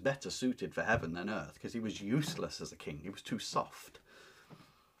mean, he was better suited for heaven than earth, because he was useless as a king. He was too soft.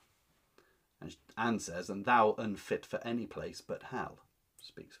 And Anne says, and thou unfit for any place but hell.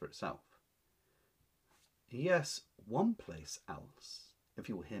 Speaks for itself. Yes, one place else, if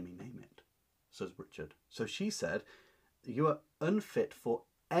you will hear me name it, says Richard. So she said, you are unfit for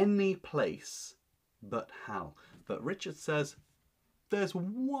any place but hell. But Richard says, there's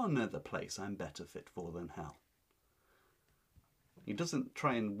one other place I'm better fit for than hell. He doesn't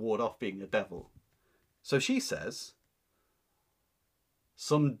try and ward off being a devil. So she says,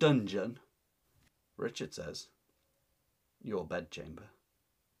 some dungeon. Richard says, your bedchamber.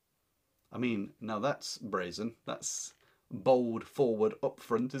 I mean, now that's brazen. That's bold, forward,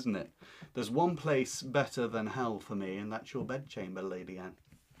 upfront, isn't it? There's one place better than hell for me, and that's your bedchamber, Lady Anne.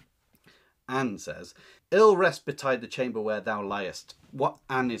 Anne says, ill rest betide the chamber where thou liest. What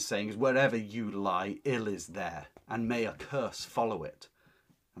Anne is saying is, wherever you lie, ill is there, and may a curse follow it.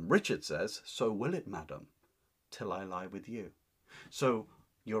 And Richard says, so will it, madam, till I lie with you. So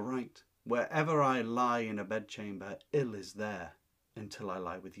you're right. Wherever I lie in a bedchamber, ill is there until I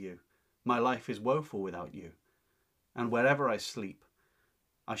lie with you. My life is woeful without you. And wherever I sleep,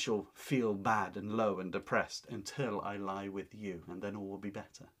 I shall feel bad and low and depressed until I lie with you, and then all will be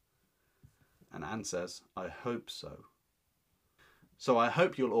better. And Anne says, I hope so. So I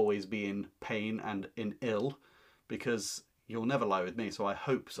hope you'll always be in pain and in ill, because you'll never lie with me, so I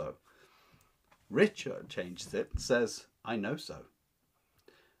hope so. Richard changes it, says, I know so.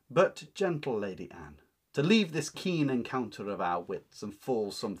 But, gentle Lady Anne, to leave this keen encounter of our wits and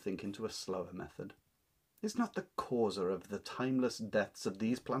fall something into a slower method, is not the causer of the timeless deaths of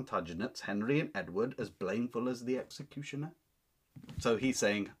these Plantagenets, Henry and Edward, as blameful as the executioner? So he's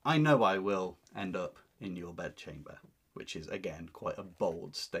saying, I know I will end up in your bedchamber, which is, again, quite a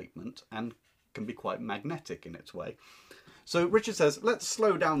bold statement and can be quite magnetic in its way. So Richard says, let's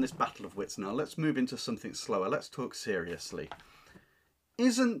slow down this battle of wits now. Let's move into something slower. Let's talk seriously.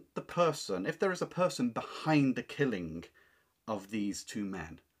 isn't the person, if there is a person behind the killing of these two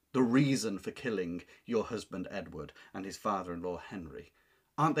men, the reason for killing your husband Edward and his father-in-law Henry,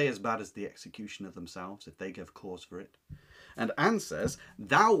 aren't they as bad as the executioner themselves if they give cause for it? And Anne says,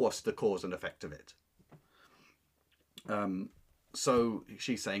 thou wast the cause and effect of it. So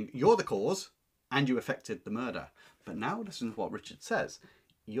she's saying, you're the cause and you effected the murder. But now listen to what Richard says.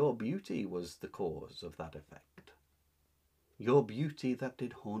 Your beauty was the cause of that effect. Your beauty that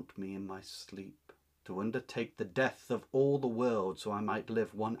did haunt me in my sleep, to undertake the death of all the world so I might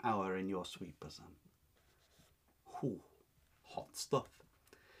live 1 hour in your sweet bosom. Ooh, hot stuff.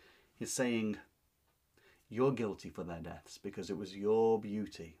 He's saying, you're guilty for their deaths because it was your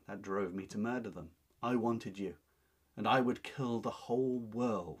beauty that drove me to murder them. I wanted you, and I would kill the whole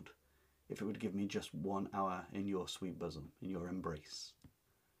world if it would give me just 1 hour in your sweet bosom, in your embrace.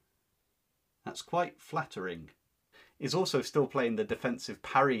 That's quite flattering. He's also still playing the defensive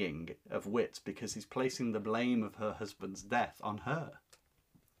parrying of wit because he's placing the blame of her husband's death on her.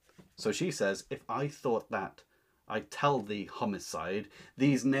 So she says, if I thought that, I tell thee, homicide,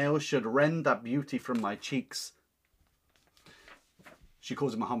 these nails should rend that beauty from my cheeks. She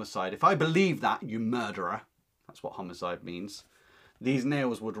calls him a homicide. If I believe that, you murderer, that's what homicide means, these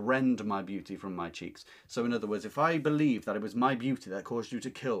nails would rend my beauty from my cheeks. So in other words, if I believe that it was my beauty that caused you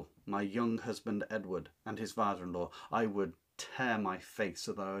to kill my young husband Edward and his father-in-law, I would tear my face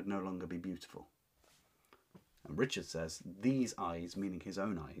so that I would no longer be beautiful. And Richard says, these eyes, meaning his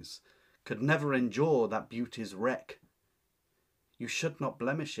own eyes, could never endure that beauty's wreck. You should not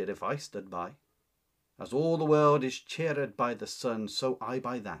blemish it if I stood by. As all the world is cheered by the sun, so I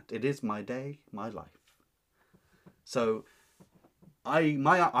by that. It is my day, my life. So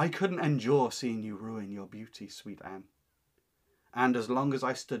I couldn't endure seeing you ruin your beauty, sweet Anne. And as long as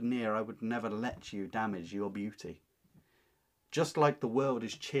I stood near, I would never let you damage your beauty. Just like the world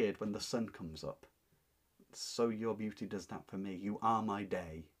is cheered when the sun comes up, so your beauty does that for me. You are my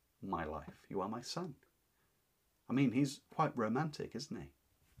day, my life. You are my sun. I mean, he's quite romantic, isn't he?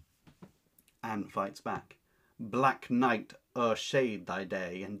 Anne fights back. Black night o'ershade thy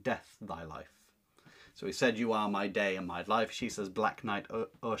day, and death thy life. So he said, you are my day and my life. She says, black night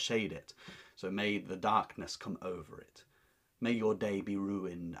o'ershade it. So may the darkness come over it. May your day be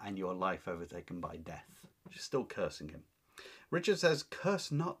ruined and your life overtaken by death. She's still cursing him. Richard says, curse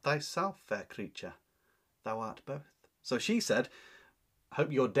not thyself, fair creature. Thou art both. So she said, I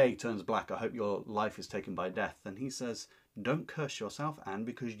hope your day turns black. I hope your life is taken by death. And he says, don't curse yourself, Anne,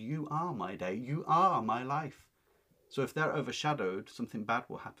 because you are my day. You are my life. So if they're overshadowed, something bad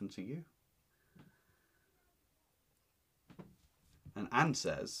will happen to you. And Anne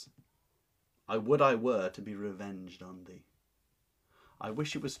says, I would I were to be revenged on thee. I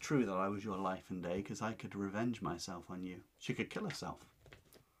wish it was true that I was your life and day, because I could revenge myself on you. She could kill herself.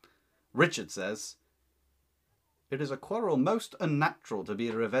 Richard says, it is a quarrel most unnatural to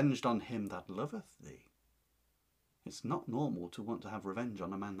be revenged on him that loveth thee. It's not normal to want to have revenge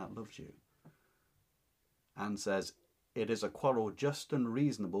on a man that loves you. Anne says, it is a quarrel just and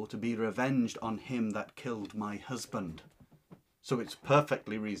reasonable to be revenged on him that killed my husband. So it's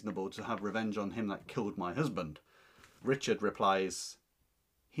perfectly reasonable to have revenge on him that killed my husband. Richard replies,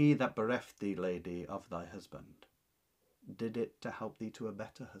 he that bereft thee, lady, of thy husband, did it to help thee to a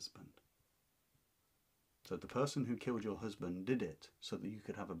better husband. So the person who killed your husband did it so that you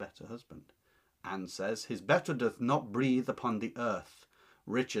could have a better husband. Anne says, his better doth not breathe upon the earth.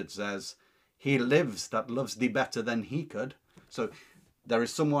 Richard says, he lives that loves thee better than he could. So there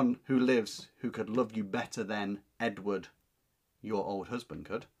is someone who lives who could love you better than Edward, your old husband,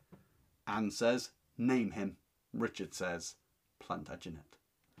 could. Anne says, name him. Richard says, Plantagenet.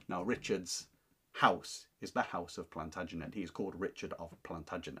 Now Richard's house is the house of Plantagenet. He is called Richard of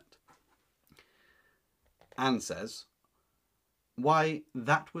Plantagenet. Anne says, why,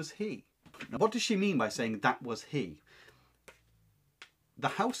 that was he. Now, what does she mean by saying that was he? The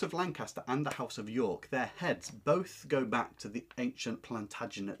House of Lancaster and the House of York, their heads both go back to the ancient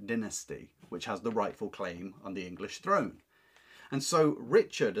Plantagenet dynasty, which has the rightful claim on the English throne. And so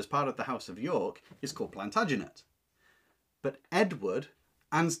Richard, as part of the House of York, is called Plantagenet. But Edward,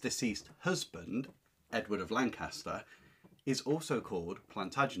 Anne's deceased husband, Edward of Lancaster, is also called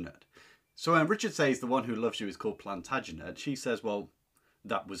Plantagenet. So when Richard says the one who loves you is called Plantagenet, she says, well,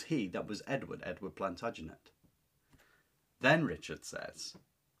 that was he, that was Edward Plantagenet. Then Richard says,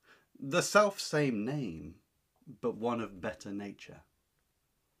 the self-same name, but one of better nature.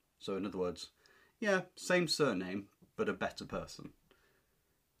 So in other words, yeah, same surname, but a better person.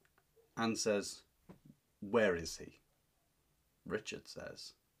 Anne says, where is he? Richard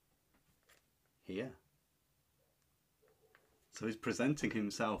says, here. So he's presenting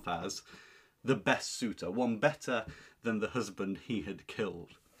himself as the best suitor, one better than the husband he had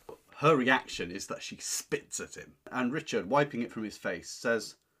killed. Her reaction is that she spits at him. And Richard, wiping it from his face,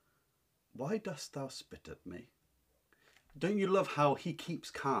 says, "Why dost thou spit at me?" Don't you love how he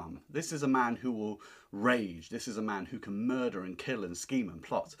keeps calm? This is a man who will rage. This is a man who can murder and kill and scheme and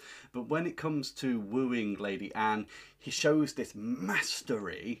plot. But when it comes to wooing Lady Anne, he shows this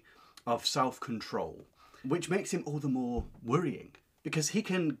mastery of self-control, which makes him all the more worrying, because he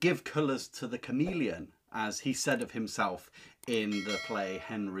can give colours to the chameleon, as he said of himself in the play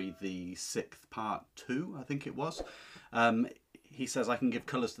Henry VI Part 2, I think it was. He says, I can give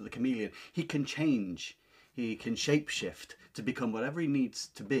colours to the chameleon. He can change. He can shapeshift to become whatever he needs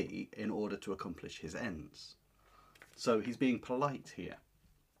to be in order to accomplish his ends. So he's being polite here.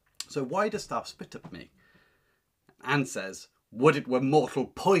 So why dost thou spit at me? Anne says, would it were mortal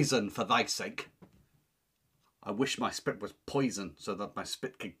poison for thy sake. I wish my spit was poison so that my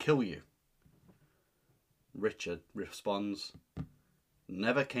spit could kill you. Richard responds,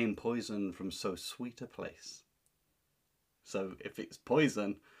 never came poison from so sweet a place. So if it's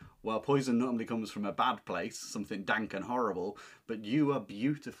poison, well, poison normally comes from a bad place, something dank and horrible, but you are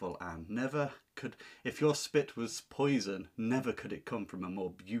beautiful, Anne. Never could, if your spit was poison, never could it come from a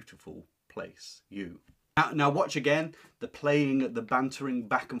more beautiful place, you. Now watch again, the playing, the bantering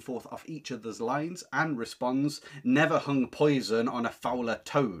back and forth off each other's lines. Anne responds, never hung poison on a fouler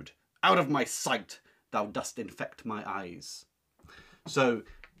toad. Out of my sight, thou dost infect my eyes. So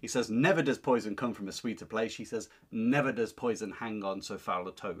he says, never does poison come from a sweeter place. He says, never does poison hang on so foul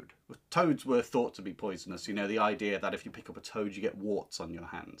a toad. Toads were thought to be poisonous. You know, the idea that if you pick up a toad, you get warts on your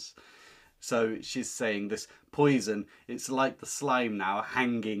hands. So she's saying this poison, it's like the slime now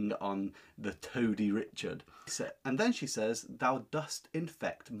hanging on the toady Richard. And then she says, thou dost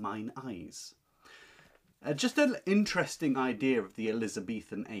infect mine eyes. Just an interesting idea of the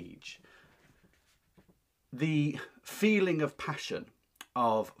Elizabethan age. The feeling of passion,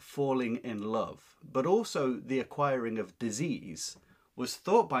 of falling in love, but also the acquiring of disease, was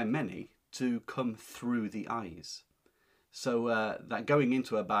thought by many to come through the eyes. So that going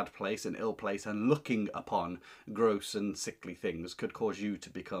into a bad place, an ill place, and looking upon gross and sickly things could cause you to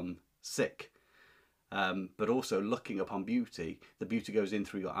become sick. But also looking upon beauty, the beauty goes in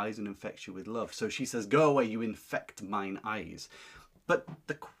through your eyes and infects you with love. So she says, go away, you infect mine eyes. But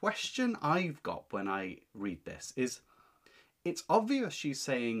the question I've got when I read this is, it's obvious she's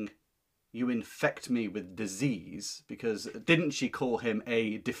saying, you infect me with disease, because didn't she call him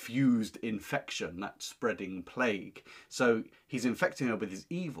a diffused infection, that spreading plague? So he's infecting her with his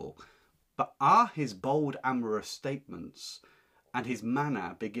evil. But are his bold, amorous statements and his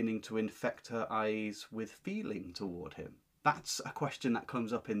manner beginning to infect her eyes with feeling toward him? That's a question that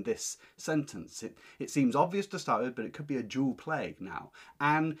comes up in this sentence. It seems obvious to start with, but it could be a dual plague now.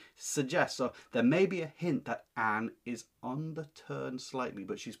 Anne suggests, so there may be a hint that Anne is on the turn slightly,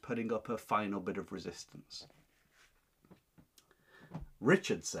 but she's putting up her final bit of resistance.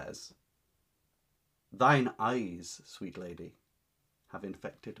 Richard says, thine eyes, sweet lady, have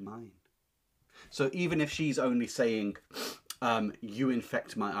infected mine. So even if she's only saying, you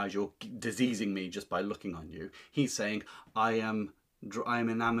infect my eyes, you're diseasing me just by looking on you, he's saying, I am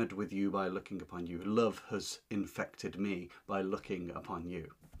enamoured with you by looking upon you. Love has infected me by looking upon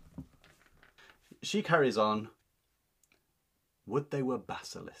you. She carries on, would they were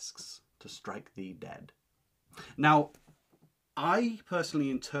basilisks to strike thee dead. Now, I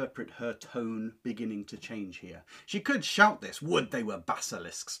personally interpret her tone beginning to change here. She could shout this, would they were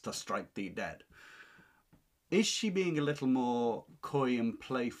basilisks to strike thee dead. Is she being a little more coy and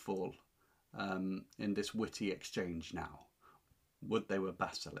playful in this witty exchange now? Would they were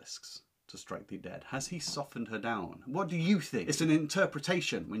basilisks to strike thee dead. Has he softened her down? What do you think? It's an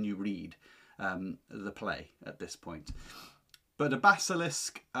interpretation when you read the play at this point. But a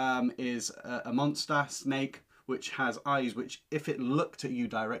basilisk is a monster snake which has eyes which, if it looked at you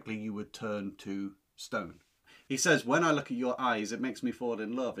directly, you would turn to stone. He says, when I look at your eyes, it makes me fall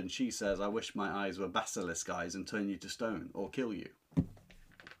in love. And she says, I wish my eyes were basilisk eyes and turn you to stone or kill you.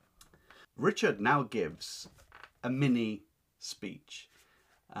 Richard now gives a mini speech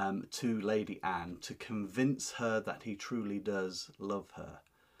to Lady Anne to convince her that he truly does love her.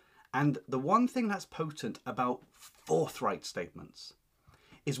 And the one thing that's potent about forthright statements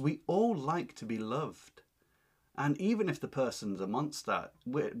is we all like to be loved. And even if the person's a monster,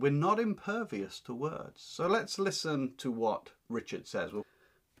 we're not impervious to words. So let's listen to what Richard says.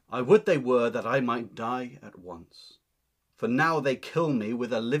 I would they were that I might die at once, for now they kill me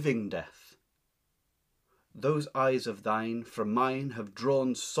with a living death. Those eyes of thine from mine have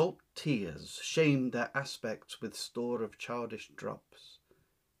drawn salt tears shamed their aspects with store of childish drops.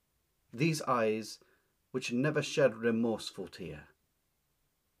 These eyes which never shed remorseful tear.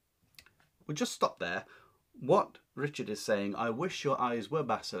 We'll just stop there. What Richard is saying, I wish your eyes were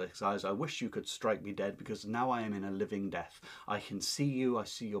basilisk's eyes. I wish you could strike me dead, because now I am in a living death. I can see you, I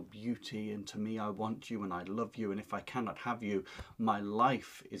see your beauty, and to me I want you and I love you, and if I cannot have you, my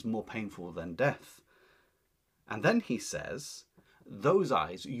life is more painful than death. And then he says, those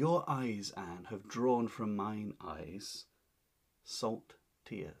eyes, your eyes, Anne, have drawn from mine eyes salt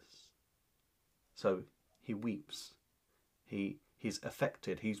tears. So he weeps. He's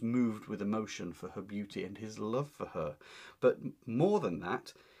affected, he's moved with emotion for her beauty and his love for her. But more than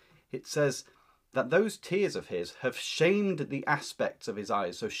that, it says that those tears of his have shamed the aspects of his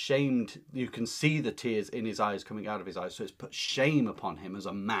eyes. So shamed, you can see the tears in his eyes coming out of his eyes. So it's put shame upon him as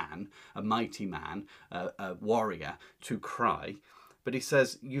a man, a mighty man, a warrior, to cry. But he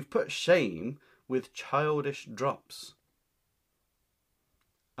says, you've put shame with childish drops.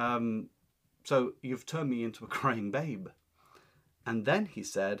 So you've turned me into a crying babe. And then he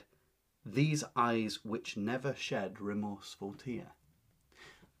said, these eyes which never shed remorseful tear.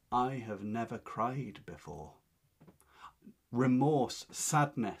 I have never cried before. Remorse,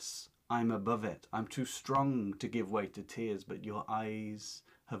 sadness, I'm above it. I'm too strong to give way to tears, but your eyes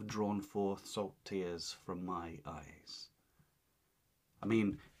have drawn forth salt tears from my eyes. I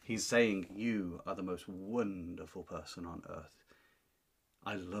mean, he's saying you are the most wonderful person on earth.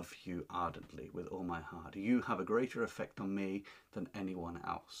 I love you ardently with all my heart. You have a greater effect on me than anyone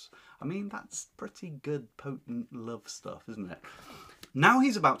else. I mean, that's pretty good, potent love stuff, isn't it? Now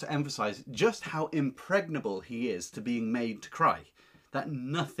he's about to emphasize just how impregnable he is to being made to cry, that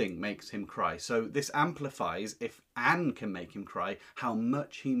nothing makes him cry. So this amplifies, if Anne can make him cry, how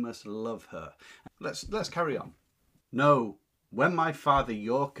much he must love her. Let's carry on. No. When my father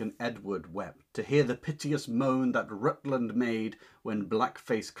York and Edward wept, to hear the piteous moan that Rutland made when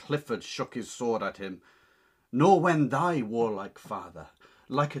black-faced Clifford shook his sword at him, nor when thy warlike father,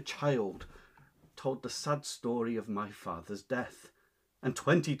 like a child, told the sad story of my father's death, and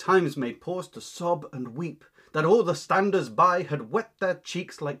 20 times made pause to sob and weep, that all the standers by had wet their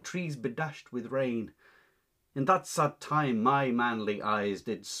cheeks like trees bedashed with rain. In that sad time my manly eyes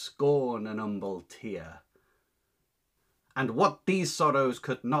did scorn an humble tear. And what these sorrows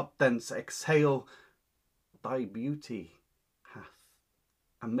could not thence exhale, thy beauty hath,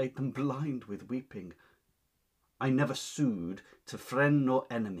 and made them blind with weeping. I never sued to friend nor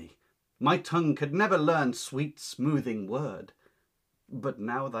enemy. My tongue could never learn sweet smoothing word. But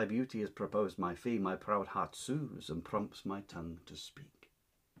now thy beauty has proposed my fee, my proud heart sues and prompts my tongue to speak.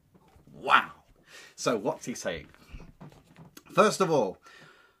 Wow! So what's he saying? First of all,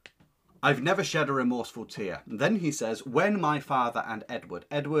 I've never shed a remorseful tear. And then he says, when my father and Edward.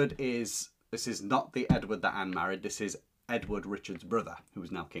 This is not the Edward that Anne married. This is Edward, Richard's brother, who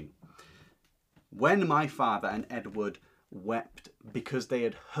is now king. When my father and Edward wept because they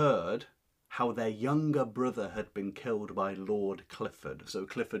had heard how their younger brother had been killed by Lord Clifford. So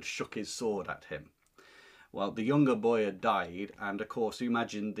Clifford shook his sword at him. Well, the younger boy had died, and of course, you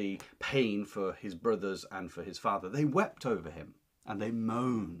imagine the pain for his brothers and for his father. They wept over him, and they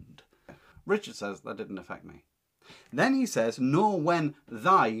moaned. Richard says, that didn't affect me. Then he says, nor when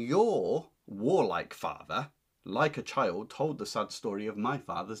your warlike father, like a child, told the sad story of my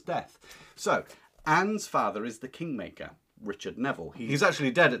father's death. So, Anne's father is the kingmaker, Richard Neville. He's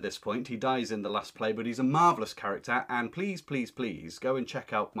actually dead at this point. He dies in the last play, but he's a marvellous character. And please, please, please, go and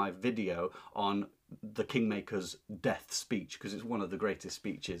check out my video on the kingmaker's death speech, because it's one of the greatest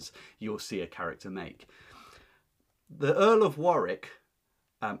speeches you'll see a character make. The Earl of Warwick,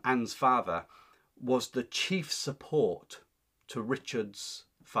 Anne's father, was the chief support to Richard's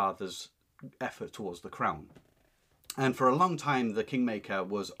father's effort towards the crown. And for a long time, the kingmaker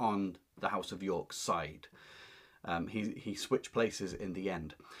was on the House of York's side. He switched places in the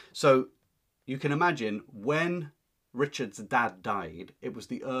end. So you can imagine when Richard's dad died, it was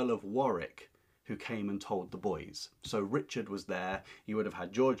the Earl of Warwick who came and told the boys. So Richard was there. You would have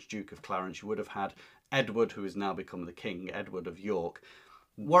had George, Duke of Clarence. You would have had Edward, who has now become the king, Edward of York.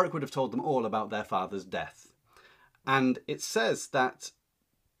 Warwick would have told them all about their father's death. And it says that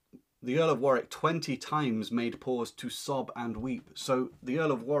the Earl of Warwick 20 times made pause to sob and weep. So the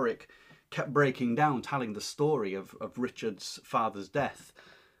Earl of Warwick kept breaking down, telling the story of Richard's father's death.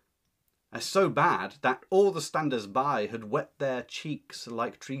 It's so bad that all the standers by had wet their cheeks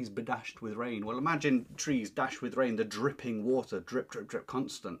like trees bedashed with rain. Well, imagine trees dashed with rain, the dripping water, drip, drip, drip,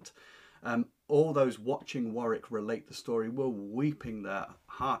 constant. All those watching Warwick relate the story were weeping their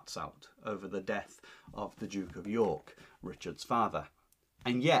hearts out over the death of the Duke of York, Richard's father.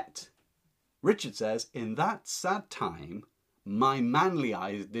 And yet, Richard says, in that sad time, my manly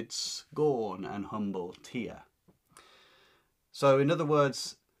eyes did scorn and humble tear. So in other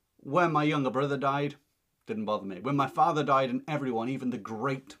words, when my younger brother died, didn't bother me. When my father died and everyone, even the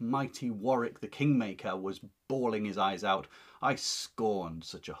great mighty Warwick the Kingmaker, was bawling his eyes out, I scorned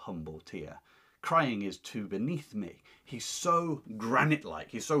such a humble tear. Crying is too beneath me. He's so granite-like,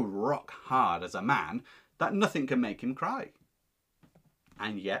 he's so rock-hard as a man, that nothing can make him cry.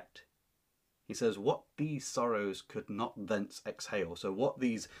 And yet, he says, what these sorrows could not thence exhale. So what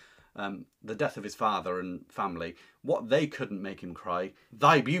these, the death of his father and family, what they couldn't make him cry,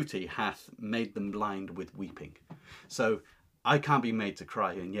 thy beauty hath made them blind with weeping. So I can't be made to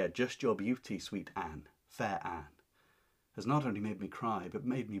cry, and yet just your beauty, sweet Anne, fair Anne, has not only made me cry, but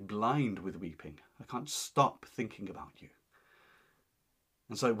made me blind with weeping. I can't stop thinking about you.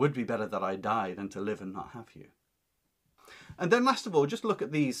 And so it would be better that I die than to live and not have you. And then last of all, just look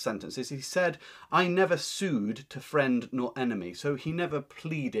at these sentences. He said, I never sued to friend nor enemy. So he never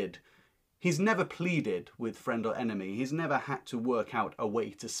pleaded. He's never pleaded with friend or enemy. He's never had to work out a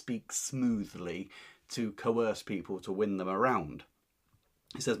way to speak smoothly, to coerce people, to win them around.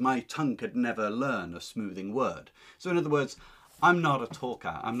 He says, my tongue could never learn a smoothing word. So in other words, I'm not a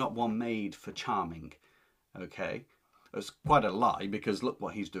talker. I'm not one made for charming. Okay? It's quite a lie, because look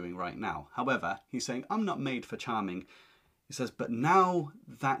what he's doing right now. However, he's saying, I'm not made for charming. He says, but now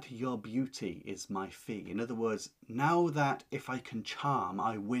that your beauty is my fee. In other words, now that if I can charm,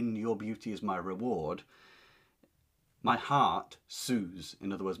 I win your beauty as my reward, my heart sues.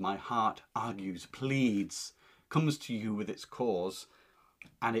 In other words, my heart argues, pleads, comes to you with its cause,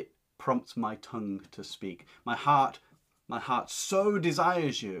 and it prompts my tongue to speak. My heart so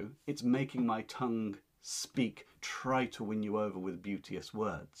desires you, it's making my tongue speak, try to win you over with beauteous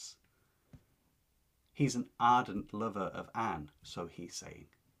words. He's an ardent lover of Anne, so he's saying.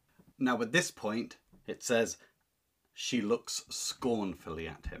 Now at this point, it says, she looks scornfully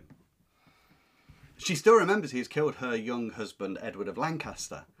at him. She still remembers he's killed her young husband, Edward of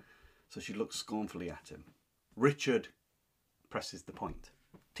Lancaster, so she looks scornfully at him. Richard presses the point.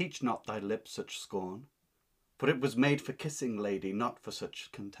 Teach not thy lips such scorn, for it was made for kissing, lady, not for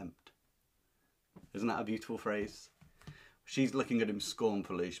such contempt. Isn't that a beautiful phrase? She's looking at him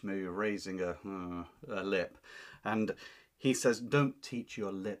scornfully, maybe raising a lip. And he says, don't teach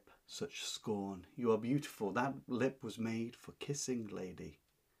your lip such scorn. You are beautiful. That lip was made for kissing, lady,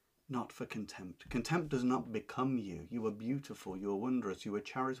 not for contempt. Contempt does not become you. You are beautiful. You are wondrous. You are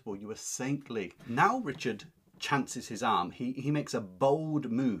charitable. You are saintly. Now Richard chances his arm. He makes a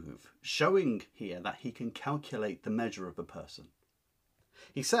bold move, showing here that he can calculate the measure of a person.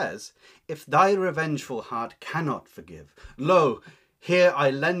 He says, if thy revengeful heart cannot forgive, lo, here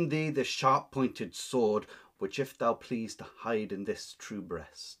I lend thee this sharp-pointed sword, which if thou please to hide in this true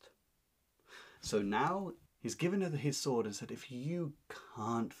breast. So now he's given her his sword and said, if you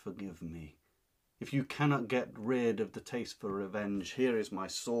can't forgive me, if you cannot get rid of the taste for revenge, here is my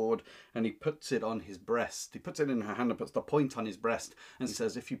sword. And he puts it on his breast. He puts it in her hand and puts the point on his breast. And he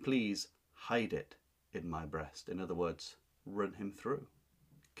says, if you please, hide it in my breast. In other words, run him through.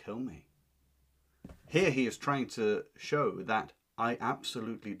 Kill me. Here he is trying to show that I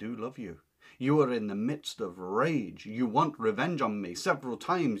absolutely do love you. You are in the midst of rage. You want revenge on me. Several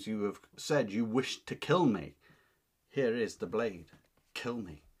times you have said you wish to kill me. Here is the blade. Kill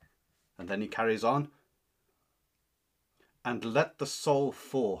me. And then he carries on. And let the soul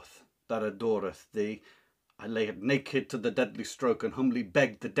forth that adoreth thee. I lay it naked to the deadly stroke and humbly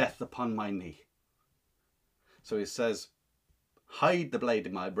beg the death upon my knee. So he says, hide the blade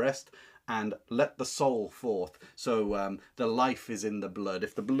in my breast and let the soul forth. So the life is in the blood.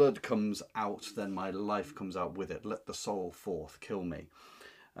 If the blood comes out, then my life comes out with it. Let the soul forth. Kill me.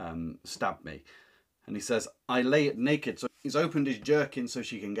 Stab me. And he says, I lay it naked. So he's opened his jerkin so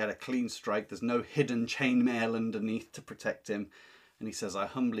she can get a clean strike. There's no hidden chainmail underneath to protect him. And he says, I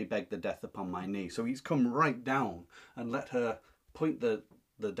humbly beg the death upon my knee. So he's come right down and let her point the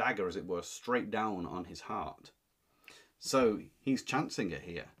dagger, as it were, straight down on his heart. So he's chancing it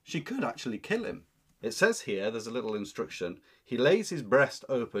here. She could actually kill him. It says here, there's a little instruction. He lays his breast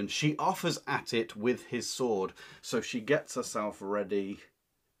open. She offers at it with his sword. So she gets herself ready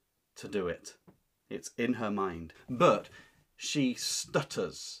to do it. It's in her mind. But she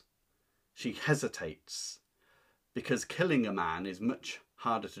stutters. She hesitates. Because killing a man is much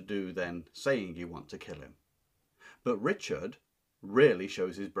harder to do than saying you want to kill him. But Richard really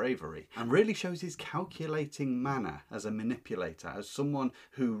shows his bravery and really shows his calculating manner as a manipulator, as someone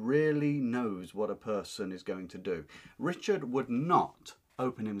who really knows what a person is going to do. Richard would not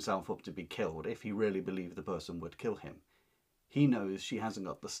open himself up to be killed if he really believed the person would kill him. he knows she hasn't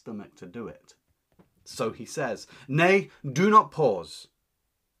got the stomach to do it. So he says, "Nay, do not pause,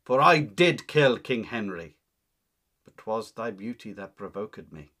 for I did kill King Henry, but 'twas thy beauty that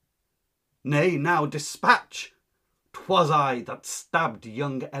provoked me. Nay, now dispatch, 'twas I that stabbed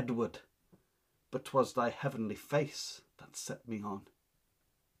young Edward, but 'twas thy heavenly face that set me on."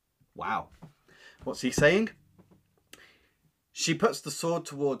 Wow. What's he saying? She puts the sword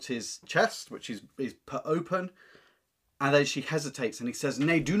towards his chest, which is put open, and then she hesitates, and he says,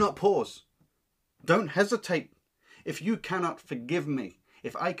 "Nay, do not pause. Don't hesitate. If you cannot forgive me,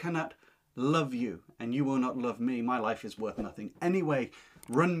 if I cannot love you, and you will not love me, my life is worth nothing. Anyway,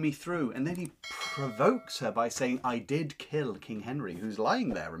 run me through." And then he provokes her by saying, "I did kill King Henry," who's lying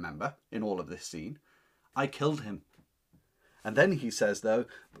there, remember, in all of this scene. I killed him. And then he says, though,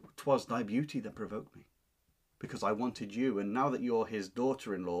 "'Twas thy beauty that provoked me, because I wanted you. And now that you're his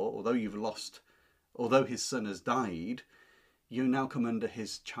daughter-in-law, although his son has died, you now come under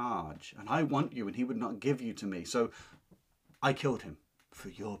his charge. And I want you, and he would not give you to me. So I killed him for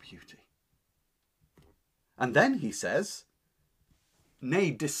your beauty." And then he says,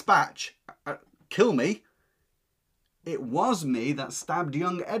 "Nay, dispatch, kill me. It was me that stabbed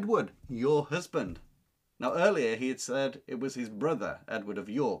young Edward, your husband." Now, earlier he had said it was his brother, Edward of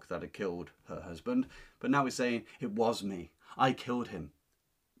York, that had killed her husband. But now he's saying, "It was me. I killed him."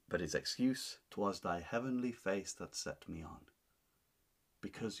 But his excuse, "'Twas thy heavenly face that set me on,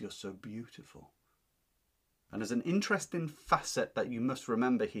 because you're so beautiful." And there's an interesting facet that you must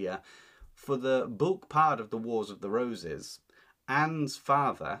remember here. For the bulk part of the Wars of the Roses, Anne's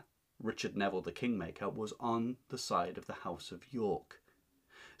father, Richard Neville the Kingmaker, was on the side of the House of York.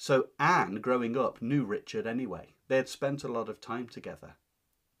 So Anne, growing up, knew Richard anyway. They had spent a lot of time together.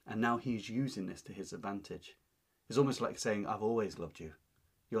 And now he's using this to his advantage. It's almost like saying, "I've always loved you,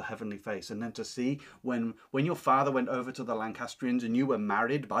 your heavenly face." And then to see when your father went over to the Lancastrians and you were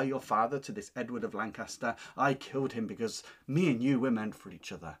married by your father to this Edward of Lancaster, I killed him because me and you were meant for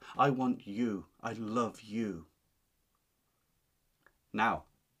each other. I want you. I love you. Now,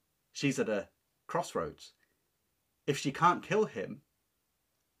 she's at a crossroads. If she can't kill him,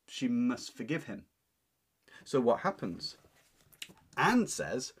 she must forgive him. So what happens? Anne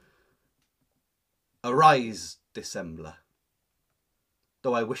says, "Arise, dissembler.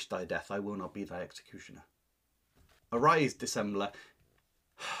 Though I wish thy death, I will not be thy executioner." Arise, dissembler.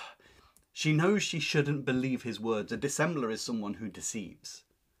 She knows she shouldn't believe his words. A dissembler is someone who deceives.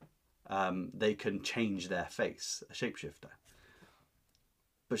 They can change their face, a shapeshifter.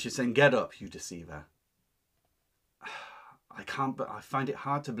 But she's saying, "Get up, you deceiver. I find it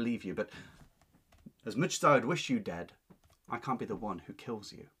hard to believe you, but as much as I would wish you dead, I can't be the one who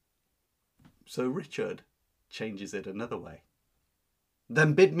kills you." So Richard changes it another way.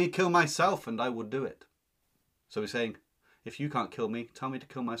 "Then bid me kill myself, and I will do it." So he's saying, if you can't kill me, tell me to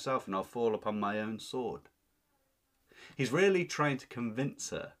kill myself, and I'll fall upon my own sword. He's really trying to convince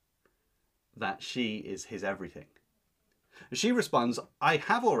her that she is his everything. She responds,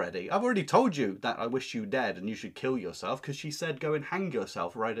 I've already told you that I wish you dead and you should kill yourself, because she said go and hang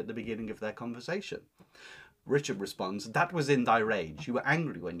yourself right at the beginning of their conversation. Richard responds, "That was in thy rage. You were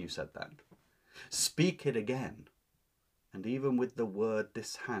angry when you said that. Speak it again. And even with the word,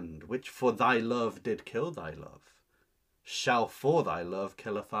 this hand, which for thy love did kill thy love, shall for thy love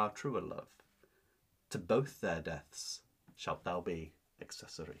kill a far truer love. To both their deaths shalt thou be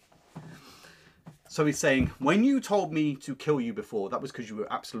accessory." So he's saying, when you told me to kill you before, that was because you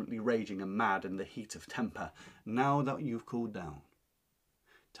were absolutely raging and mad in the heat of temper. Now that you've cooled down,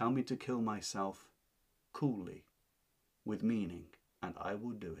 tell me to kill myself coolly, with meaning, and I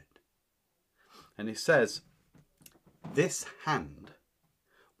will do it. And he says, "This hand,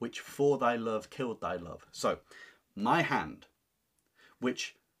 which for thy love killed thy love." So, my hand,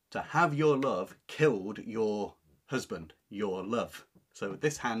 which to have your love killed your husband, your love. So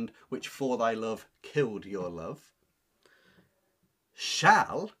this hand, which for thy love killed your love,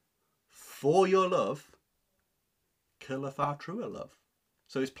 shall, for your love, kill a far truer love.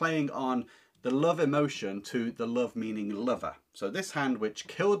 So he's playing on the love emotion to the love meaning lover. So this hand which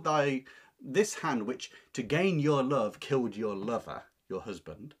to gain your love killed your lover, your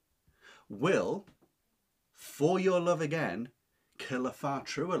husband, will, for your love again, kill a far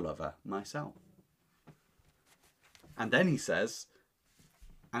truer lover, myself. And then he says,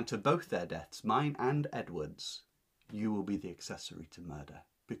 and to both their deaths, mine and Edward's, you will be the accessory to murder,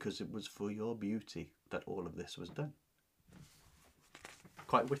 because it was for your beauty that all of this was done.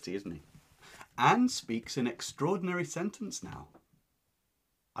 Quite witty, isn't he? Anne speaks an extraordinary sentence now.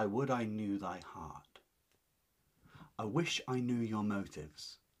 I would I knew thy heart. I wish I knew your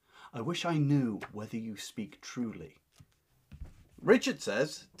motives. I wish I knew whether you speak truly. Richard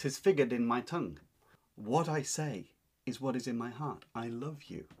says, "'Tis figured in my tongue. What I say is what is in my heart. I love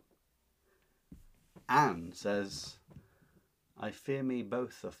you." Anne says, "I fear me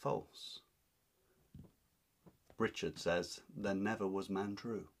both are false." Richard says, "There never was man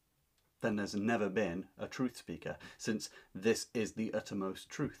true." Then there's never been a truth speaker, since this is the uttermost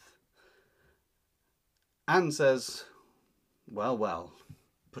truth. Anne says, "Well, well,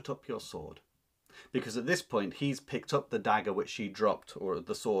 put up your sword." Because at this point, he's picked up the dagger which she dropped, or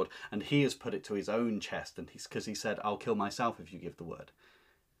the sword, and he has put it to his own chest, and because he said, "I'll kill myself if you give the word."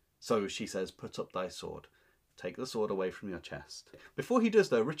 So she says, "Put up thy sword. Take the sword away from your chest." Before he does,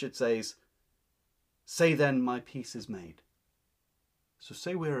 though, Richard says, "Say then, my peace is made." So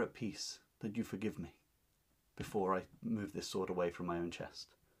say we're at peace, that you forgive me, before I move this sword away from my own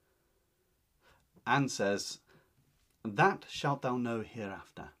chest. Anne says, "That shalt thou know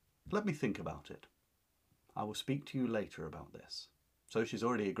hereafter. Let me think about it. I will speak to you later about this." So she's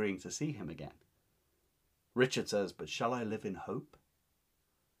already agreeing to see him again. Richard says, "But shall I live in hope?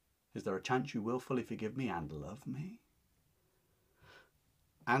 Is there a chance you will fully forgive me and love me?"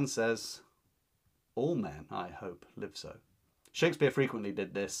 Anne says, "All men, I hope, live so." Shakespeare frequently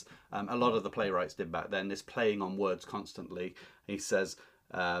did this. A lot of the playwrights did back then, this playing on words constantly. He says,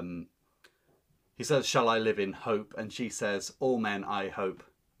 "Shall I live in hope?" And she says, "All men, I hope,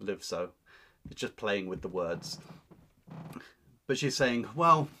 live so." It's just playing with the words. But she's saying,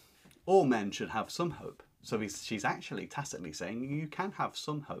 well, all men should have some hope. So she's actually tacitly saying, you can have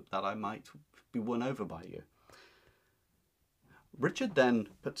some hope that I might be won over by you. Richard then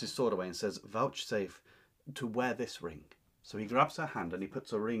puts his sword away and says, "Vouchsafe to wear this ring." So he grabs her hand and he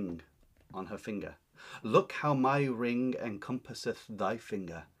puts a ring on her finger. "Look how my ring encompasseth thy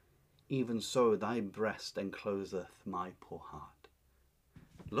finger, even so thy breast encloseth my poor heart."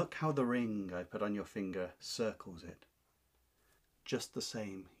 Look how the ring I put on your finger circles it. Just the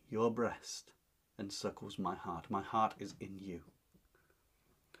same, your breast encircles my heart. My heart is in you.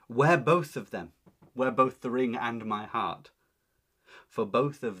 Wear both of them. Wear both the ring and my heart, for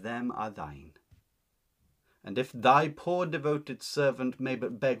both of them are thine. And if thy poor devoted servant may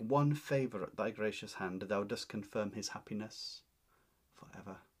but beg one favour at thy gracious hand, thou dost confirm his happiness for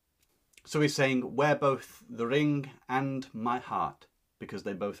ever. So he's saying, wear both the ring and my heart, because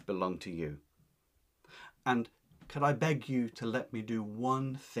they both belong to you. And could I beg you to let me do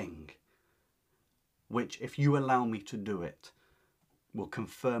one thing, which, if you allow me to do it, will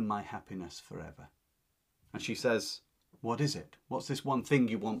confirm my happiness forever? And she says, what is it? What's this one thing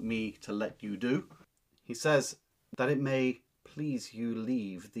you want me to let you do? He says, that it may please you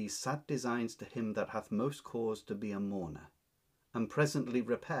leave these sad designs to him that hath most cause to be a mourner, and presently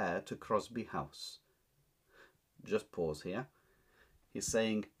repair to Crosby House. Just pause here. He's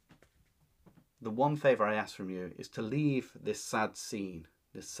saying, the one favour I ask from you is to leave this sad scene,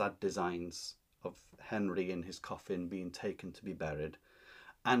 this sad designs of Henry in his coffin being taken to be buried,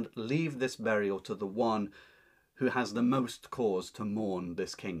 and leave this burial to the one who has the most cause to mourn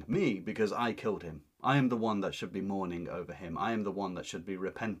this king, me, because I killed him. I am the one that should be mourning over him. I am the one that should be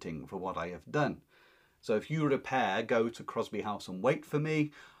repenting for what I have done. So if you repair, go to Crosby House and wait for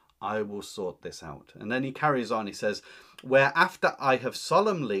me, I will sort this out. And then he carries on, he says, where after I have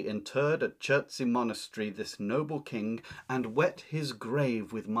solemnly interred at Chertsey Monastery this noble king, and wet his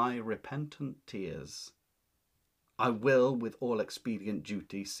grave with my repentant tears, I will with all expedient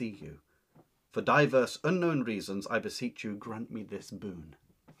duty see you. For divers unknown reasons, I beseech you, grant me this boon.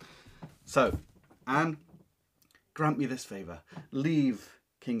 So, Anne, grant me this favour. Leave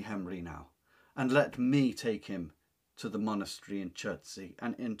King Henry now, and let me take him to the monastery in Chertsey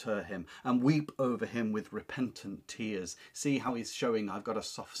and inter him and weep over him with repentant tears. See how he's showing I've got a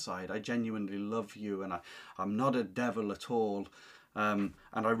soft side. I genuinely love you, and I'm not a devil at all. And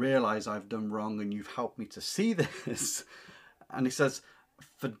I realise I've done wrong, and you've helped me to see this. And he says,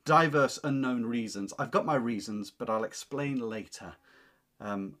 for diverse unknown reasons. I've got my reasons, but I'll explain later.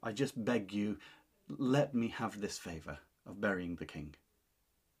 I just beg you, let me have this favour of burying the king.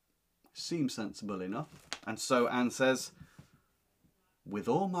 Seems sensible enough. And so Anne says, with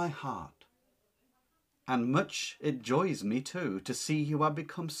all my heart, and much it joys me too, to see you are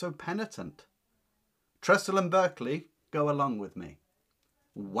become so penitent. Trestle and Berkeley, go along with me.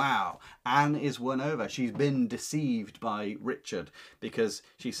 Wow, Anne is won over. She's been deceived by Richard, because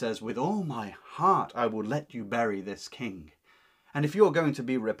she says, with all my heart I will let you bury this king. And if you're going to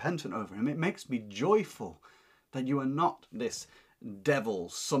be repentant over him, it makes me joyful that you are not this devil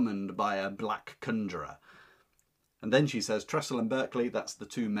summoned by a black conjurer. And then she says, Trestle and Berkeley, that's the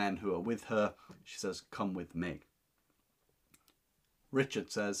two men who are with her. She says, come with me.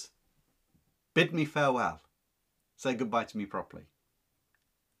 Richard says, bid me farewell. Say goodbye to me properly.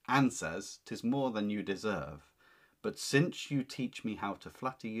 Anne says, "'Tis more than you deserve, but since you teach me how to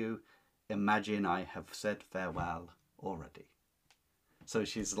flatter you, imagine I have said farewell already." So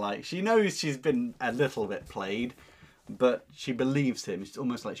she's like, she knows she's been a little bit played, but she believes him. It's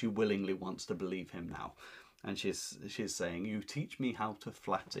almost like she willingly wants to believe him now. And she's saying, "You teach me how to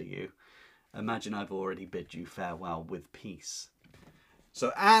flatter you. Imagine I've already bid you farewell with peace."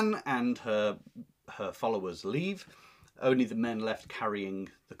 So Anne and her followers leave. Only the men left carrying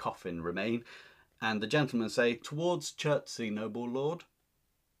the coffin remain. And the gentlemen say, "Towards Chertsey, noble lord."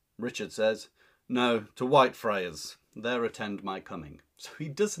 Richard says, "No, to Whitefriars. There attend my coming." So he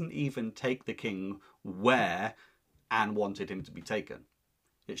doesn't even take the king where Anne wanted him to be taken.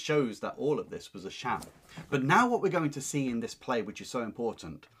 It shows that all of this was a sham. But now what we're going to see in this play, which is so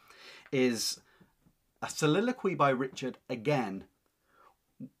important, is a soliloquy by Richard again,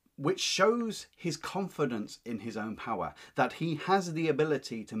 which shows his confidence in his own power, that he has the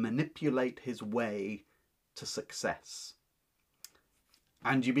ability to manipulate his way to success.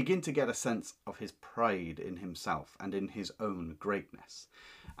 And you begin to get a sense of his pride in himself and in his own greatness.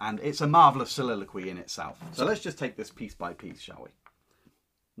 And it's a marvellous soliloquy in itself. So let's just take this piece by piece, shall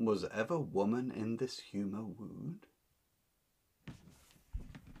we? Was ever woman in this humour wooed?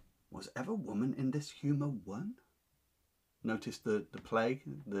 Was ever woman in this humour won? Notice the play,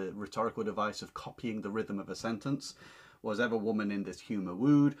 the rhetorical device of copying the rhythm of a sentence. Was ever woman in this humour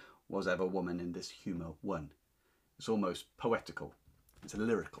wooed? Was ever woman in this humour won? It's almost poetical. It's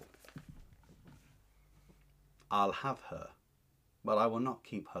lyrical. I'll have her, but I will not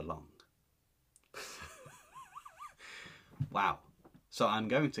keep her long. Wow. So I'm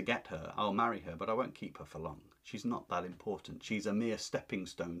going to get her, I'll marry her, but I won't keep her for long. She's not that important. She's a mere stepping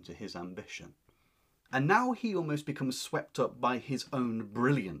stone to his ambition. And now he almost becomes swept up by his own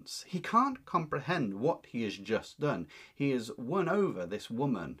brilliance. He can't comprehend what he has just done. He has won over this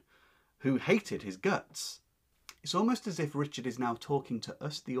woman who hated his guts. It's almost as if Richard is now talking to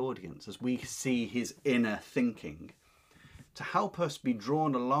us, the audience, as we see his inner thinking, to help us be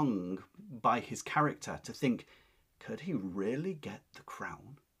drawn along by his character to think, could he really get the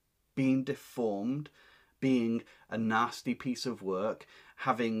crown? Being deformed, being a nasty piece of work,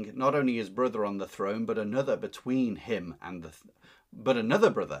 having not only his brother on the throne, but another between him and another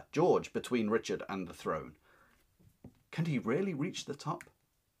brother, George, between Richard and the throne. Can he really reach the top?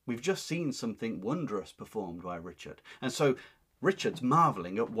 We've just seen something wondrous performed by Richard. And so Richard's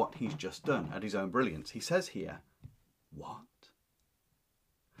marvelling at what he's just done, at his own brilliance. He says here, "What?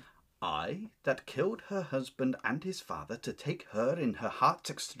 I, that killed her husband and his father to take her in her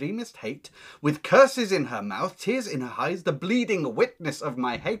heart's extremest hate, with curses in her mouth, tears in her eyes, the bleeding witness of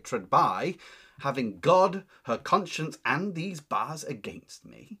my hatred by, having God, her conscience, and these bars against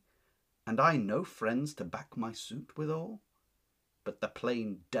me, and I no friends to back my suit withal, but the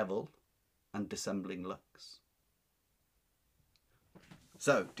plain devil and dissembling looks."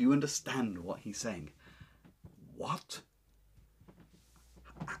 So, do you understand what he's saying? What?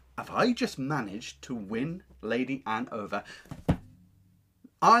 Have I just managed to win Lady Anne over?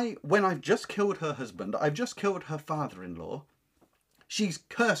 When I've just killed her husband, I've just killed her father-in-law, she's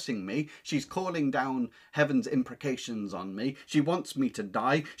cursing me, she's calling down heaven's imprecations on me, she wants me to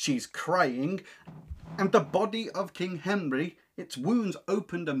die, she's crying, and the body of King Henry, its wounds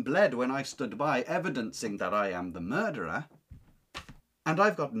opened and bled when I stood by, evidencing that I am the murderer, and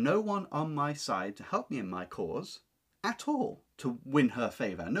I've got no one on my side to help me in my cause at all, to win her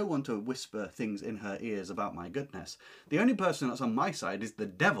favour. No one to whisper things in her ears about my goodness. The only person that's on my side is the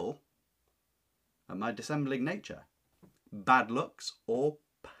devil and my dissembling nature. Bad looks, or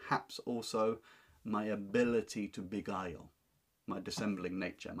perhaps also my ability to beguile. My dissembling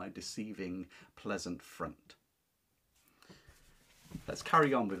nature, my deceiving, pleasant front. Let's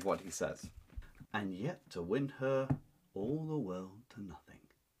carry on with what he says. And yet to win her all the world to nothing.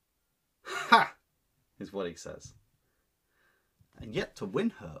 Ha! Is what he says. And yet to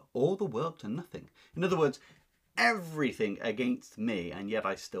win her all the world to nothing. In other words, everything against me, and yet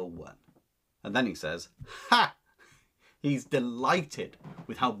I still won. And then he says, ha! He's delighted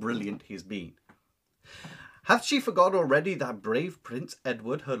with how brilliant he's been. Hath she forgot already that brave Prince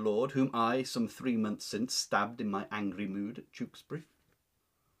Edward, her lord, whom I, some 3 months since, stabbed in my angry mood at Tewkesbury?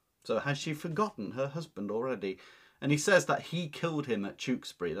 So has she forgotten her husband already? And he says that he killed him at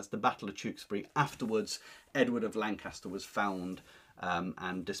Tewkesbury. That's the Battle of Tewkesbury. Afterwards, Edward of Lancaster was found,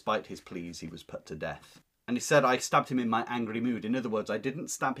 and despite his pleas, he was put to death. And he said, I stabbed him in my angry mood. In other words, I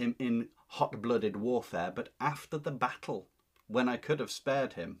didn't stab him in hot-blooded warfare, but after the battle, when I could have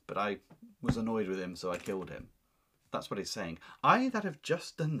spared him, but I was annoyed with him, so I killed him. That's what he's saying. I that have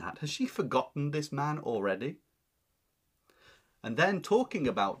just done that, has she forgotten this man already? And then talking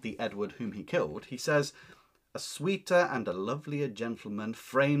about the Edward whom he killed, he says, a sweeter and a lovelier gentleman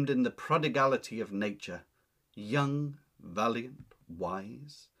framed in the prodigality of nature, young, valiant,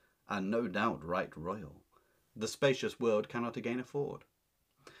 wise, and no doubt right royal, the spacious world cannot again afford.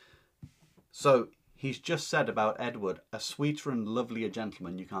 So he's just said about Edward, a sweeter and lovelier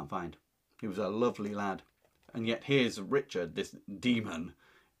gentleman you can't find. He was a lovely lad. And yet here's Richard, this demon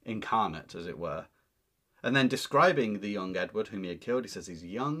incarnate, as it were. And then describing the young Edward whom he had killed, he says he's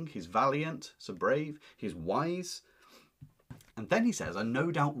young, he's valiant, so brave, he's wise. And then he says, and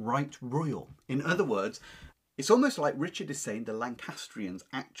no doubt right royal. In other words, it's almost like Richard is saying the Lancastrians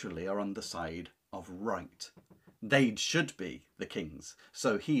actually are on the side of right. They should be the kings.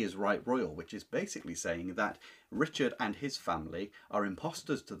 So he is right royal, which is basically saying that Richard and his family are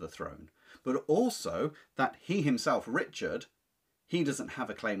impostors to the throne, but also that he himself, Richard, he doesn't have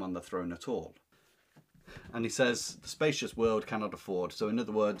a claim on the throne at all. And he says, the spacious world cannot afford. So in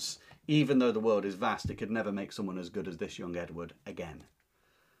other words, even though the world is vast, it could never make someone as good as this young Edward again.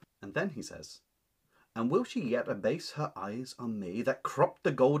 And then he says, and will she yet abase her eyes on me, that cropped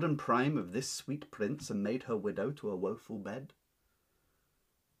the golden prime of this sweet prince, and made her widow to a woeful bed?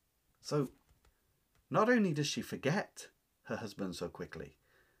 So, not only does she forget her husband so quickly,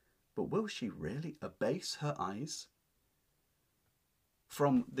 but will she really abase her eyes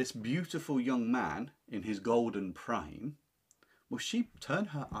from this beautiful young man in his golden prime? Will she turn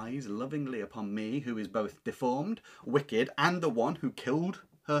her eyes lovingly upon me, who is both deformed, wicked, and the one who killed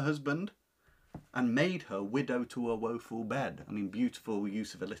her husband, and made her widow to a woeful bed? I mean, beautiful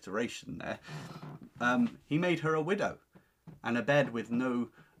use of alliteration there. He made her a widow, and a bed with no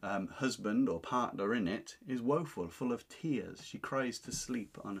husband or partner in it is woeful, full of tears. She cries to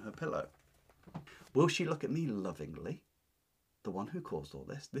sleep on her pillow. Will she look at me lovingly, the one who caused all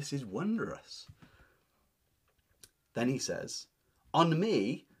this? This is wondrous. Then he says, on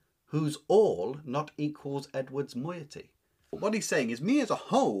me, whose all not equals Edward's moiety. What he's saying is, me as a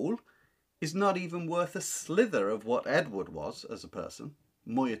whole is not even worth a slither of what Edward was as a person.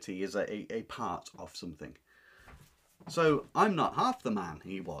 Moiety is a part of something. So I'm not half the man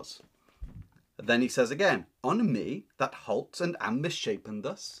he was. Then he says again, on me that halts and am misshapen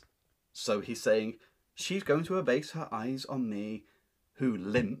thus. So he's saying, she's going to abase her eyes on me, who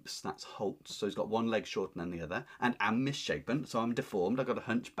limps, that's halts, so he's got one leg shorter than the other, and am misshapen, so I'm deformed, I've got a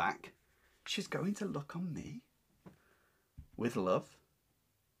hunch back. She's going to look on me with love.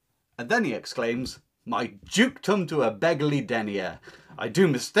 And then he exclaims, my dukedom to a beggarly denier, I do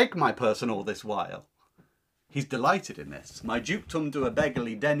mistake my person all this while. He's delighted in this. My dukedom to a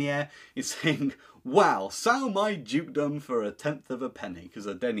beggarly denier is saying, wow, sell my dukedom for a tenth of a penny, because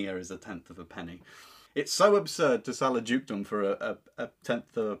a denier is a tenth of a penny. It's so absurd to sell a dukedom for a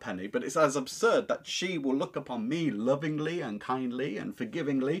tenth of a penny, but it's as absurd that she will look upon me lovingly and kindly and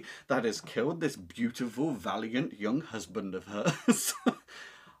forgivingly that has killed this beautiful, valiant young husband of hers.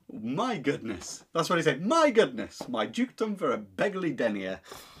 My goodness. That's what he said. My goodness. My dukedom for a beggarly denier.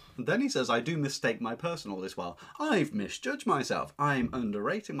 And then he says, I do mistake my person all this while. I've misjudged myself. I'm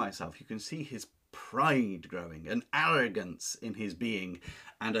underrating myself. You can see his pride growing, an arrogance in his being,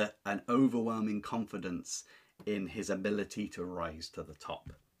 and an overwhelming confidence in his ability to rise to the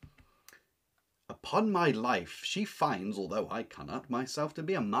top. Upon my life, she finds, although I cannot, myself to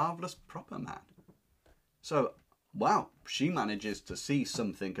be a marvellous proper man. So, wow, she manages to see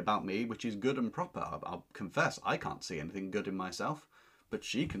something about me which is good and proper. I'll confess, I can't see anything good in myself, but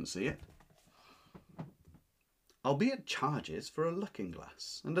she can see it. Albeit charges for a looking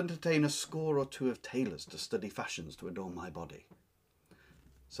glass, and entertain a score or two of tailors to study fashions to adorn my body.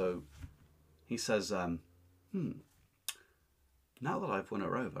 So he says, now that I've won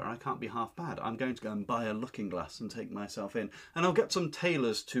her over, I can't be half bad. I'm going to go and buy a looking glass and take myself in. And I'll get some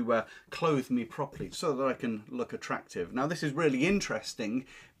tailors to clothe me properly so that I can look attractive. Now this is really interesting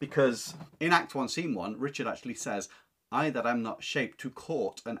because in Act 1, Scene 1, Richard actually says, I that am not shaped to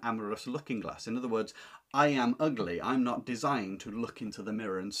court an amorous looking glass. In other words, I am ugly. I'm not designed to look into the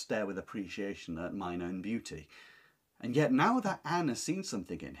mirror and stare with appreciation at mine own beauty. And yet now that Anne has seen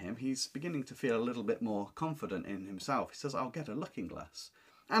something in him, he's beginning to feel a little bit more confident in himself. He says, I'll get a looking glass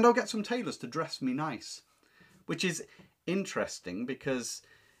and I'll get some tailors to dress me nice, which is interesting because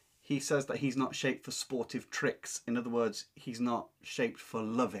he says that he's not shaped for sportive tricks. In other words, he's not shaped for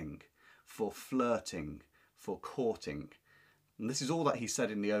loving, for flirting, for courting. And this is all that he said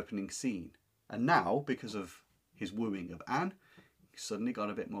in the opening scene. And now, because of his wooing of Anne, he's suddenly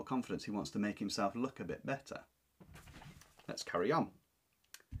got a bit more confidence. He wants to make himself look a bit better. Let's carry on.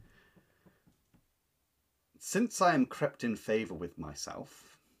 Since I am crept in favour with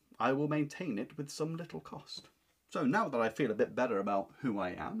myself, I will maintain it with some little cost. So now that I feel a bit better about who I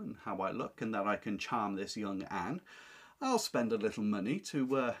am and how I look and that I can charm this young Anne, I'll spend a little money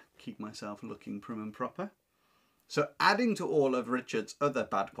to keep myself looking prim and proper. So adding to all of Richard's other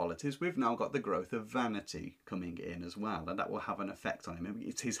bad qualities, we've now got the growth of vanity coming in as well, and that will have an effect on him.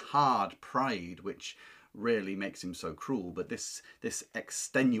 It's his hard pride which really makes him so cruel, but this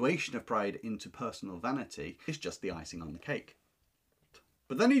extenuation of pride into personal vanity is just the icing on the cake.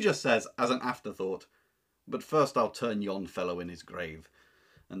 But then he just says, as an afterthought, "But first I'll turn yon fellow in his grave,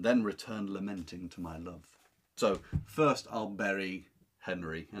 and then return lamenting to my love." So first I'll bury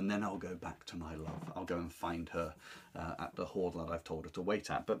Henry, and then I'll go back to my love. I'll go and find her at the hall that I've told her to wait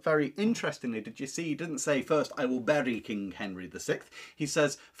at. But very interestingly, did you see, he didn't say first I will bury King Henry VI. He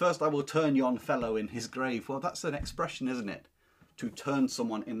says first I will turn yon fellow in his grave. Well, that's an expression, isn't it? To turn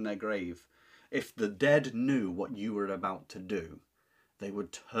someone in their grave. If the dead knew what you were about to do, they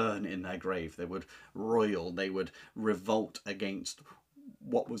would turn in their grave. They would roil. They would revolt against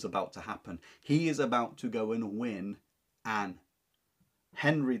what was about to happen. He is about to go and win Anne.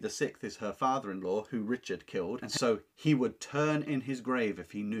 Henry VI is her father-in-law, who Richard killed, and so he would turn in his grave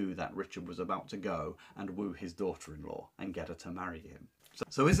if he knew that Richard was about to go and woo his daughter-in-law and get her to marry him.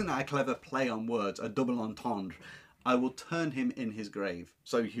 So isn't that a clever play on words, a double entendre? I will turn him in his grave,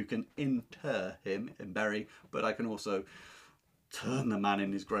 so you can inter him and bury, but I can also turn the man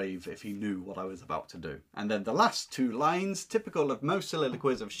in his grave if he knew what I was about to do. And then the last two lines, typical of most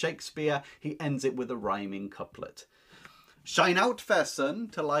soliloquies of Shakespeare, he ends it with a rhyming couplet. "Shine out, fair sun,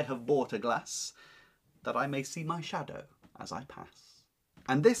 till I have bought a glass, that I may see my shadow as I pass."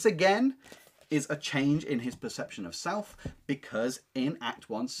 And this again is a change in his perception of self, because in Act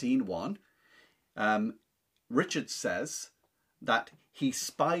 1, Scene 1, Richard says that he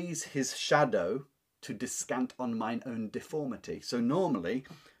spies his shadow to descant on mine own deformity. So normally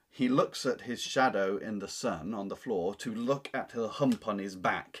he looks at his shadow in the sun on the floor to look at the hump on his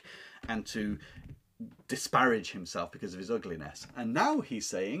back and to disparage himself because of his ugliness. And now he's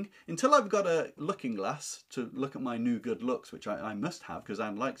saying, until I've got a looking glass to look at my new good looks, which I must have because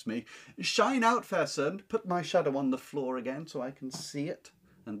Anne likes me, shine out, fair sun, put my shadow on the floor again so I can see it,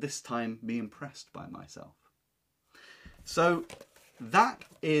 and this time be impressed by myself. So that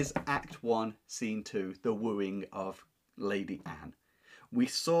is Act 1, Scene 2, the wooing of Lady Anne. We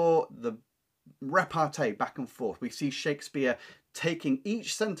saw the repartee back and forth. We see Shakespeare taking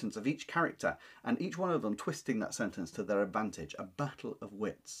each sentence of each character and each one of them twisting that sentence to their advantage, a battle of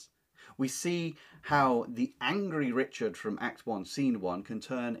wits. We see how the angry Richard from Act 1, Scene 1 can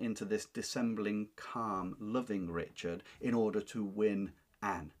turn into this dissembling, calm, loving Richard in order to win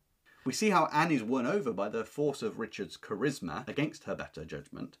Anne. We see how Anne is won over by the force of Richard's charisma against her better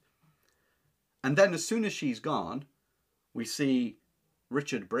judgment. And then as soon as she's gone, we see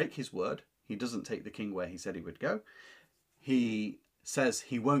Richard break his word. He doesn't take the king where he said he would go. He says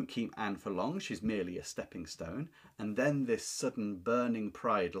he won't keep Anne for long. She's merely a stepping stone. And then this sudden burning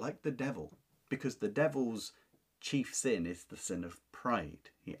pride, like the devil, because the devil's chief sin is the sin of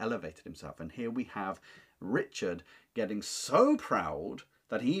pride. He elevated himself. And here we have Richard getting so proud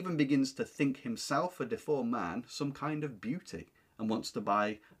that he even begins to think himself, a deformed man, some kind of beauty, and wants to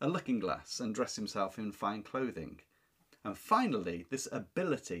buy a looking glass and dress himself in fine clothing. And finally, this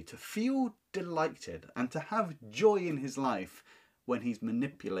ability to feel delighted and to have joy in his life when he's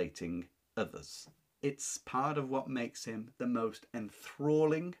manipulating others. It's part of what makes him the most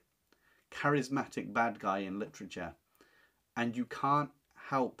enthralling, charismatic bad guy in literature. And you can't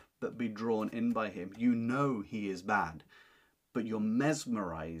help but be drawn in by him. You know he is bad, but you're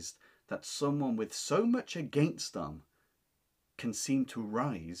mesmerized that someone with so much against them can seem to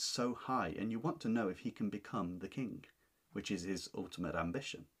rise so high, and you want to know if he can become the king, which is his ultimate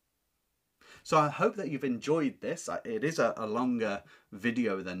ambition. So I hope that you've enjoyed this. It is a longer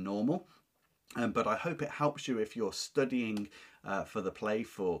video than normal, but I hope it helps you if you're studying for the play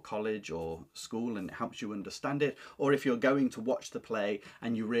for college or school and it helps you understand it, or if you're going to watch the play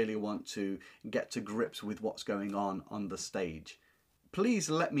and you really want to get to grips with what's going on the stage. Please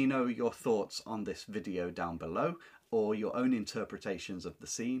let me know your thoughts on this video down below, or your own interpretations of the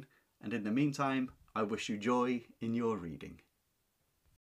scene. And in the meantime, I wish you joy in your reading.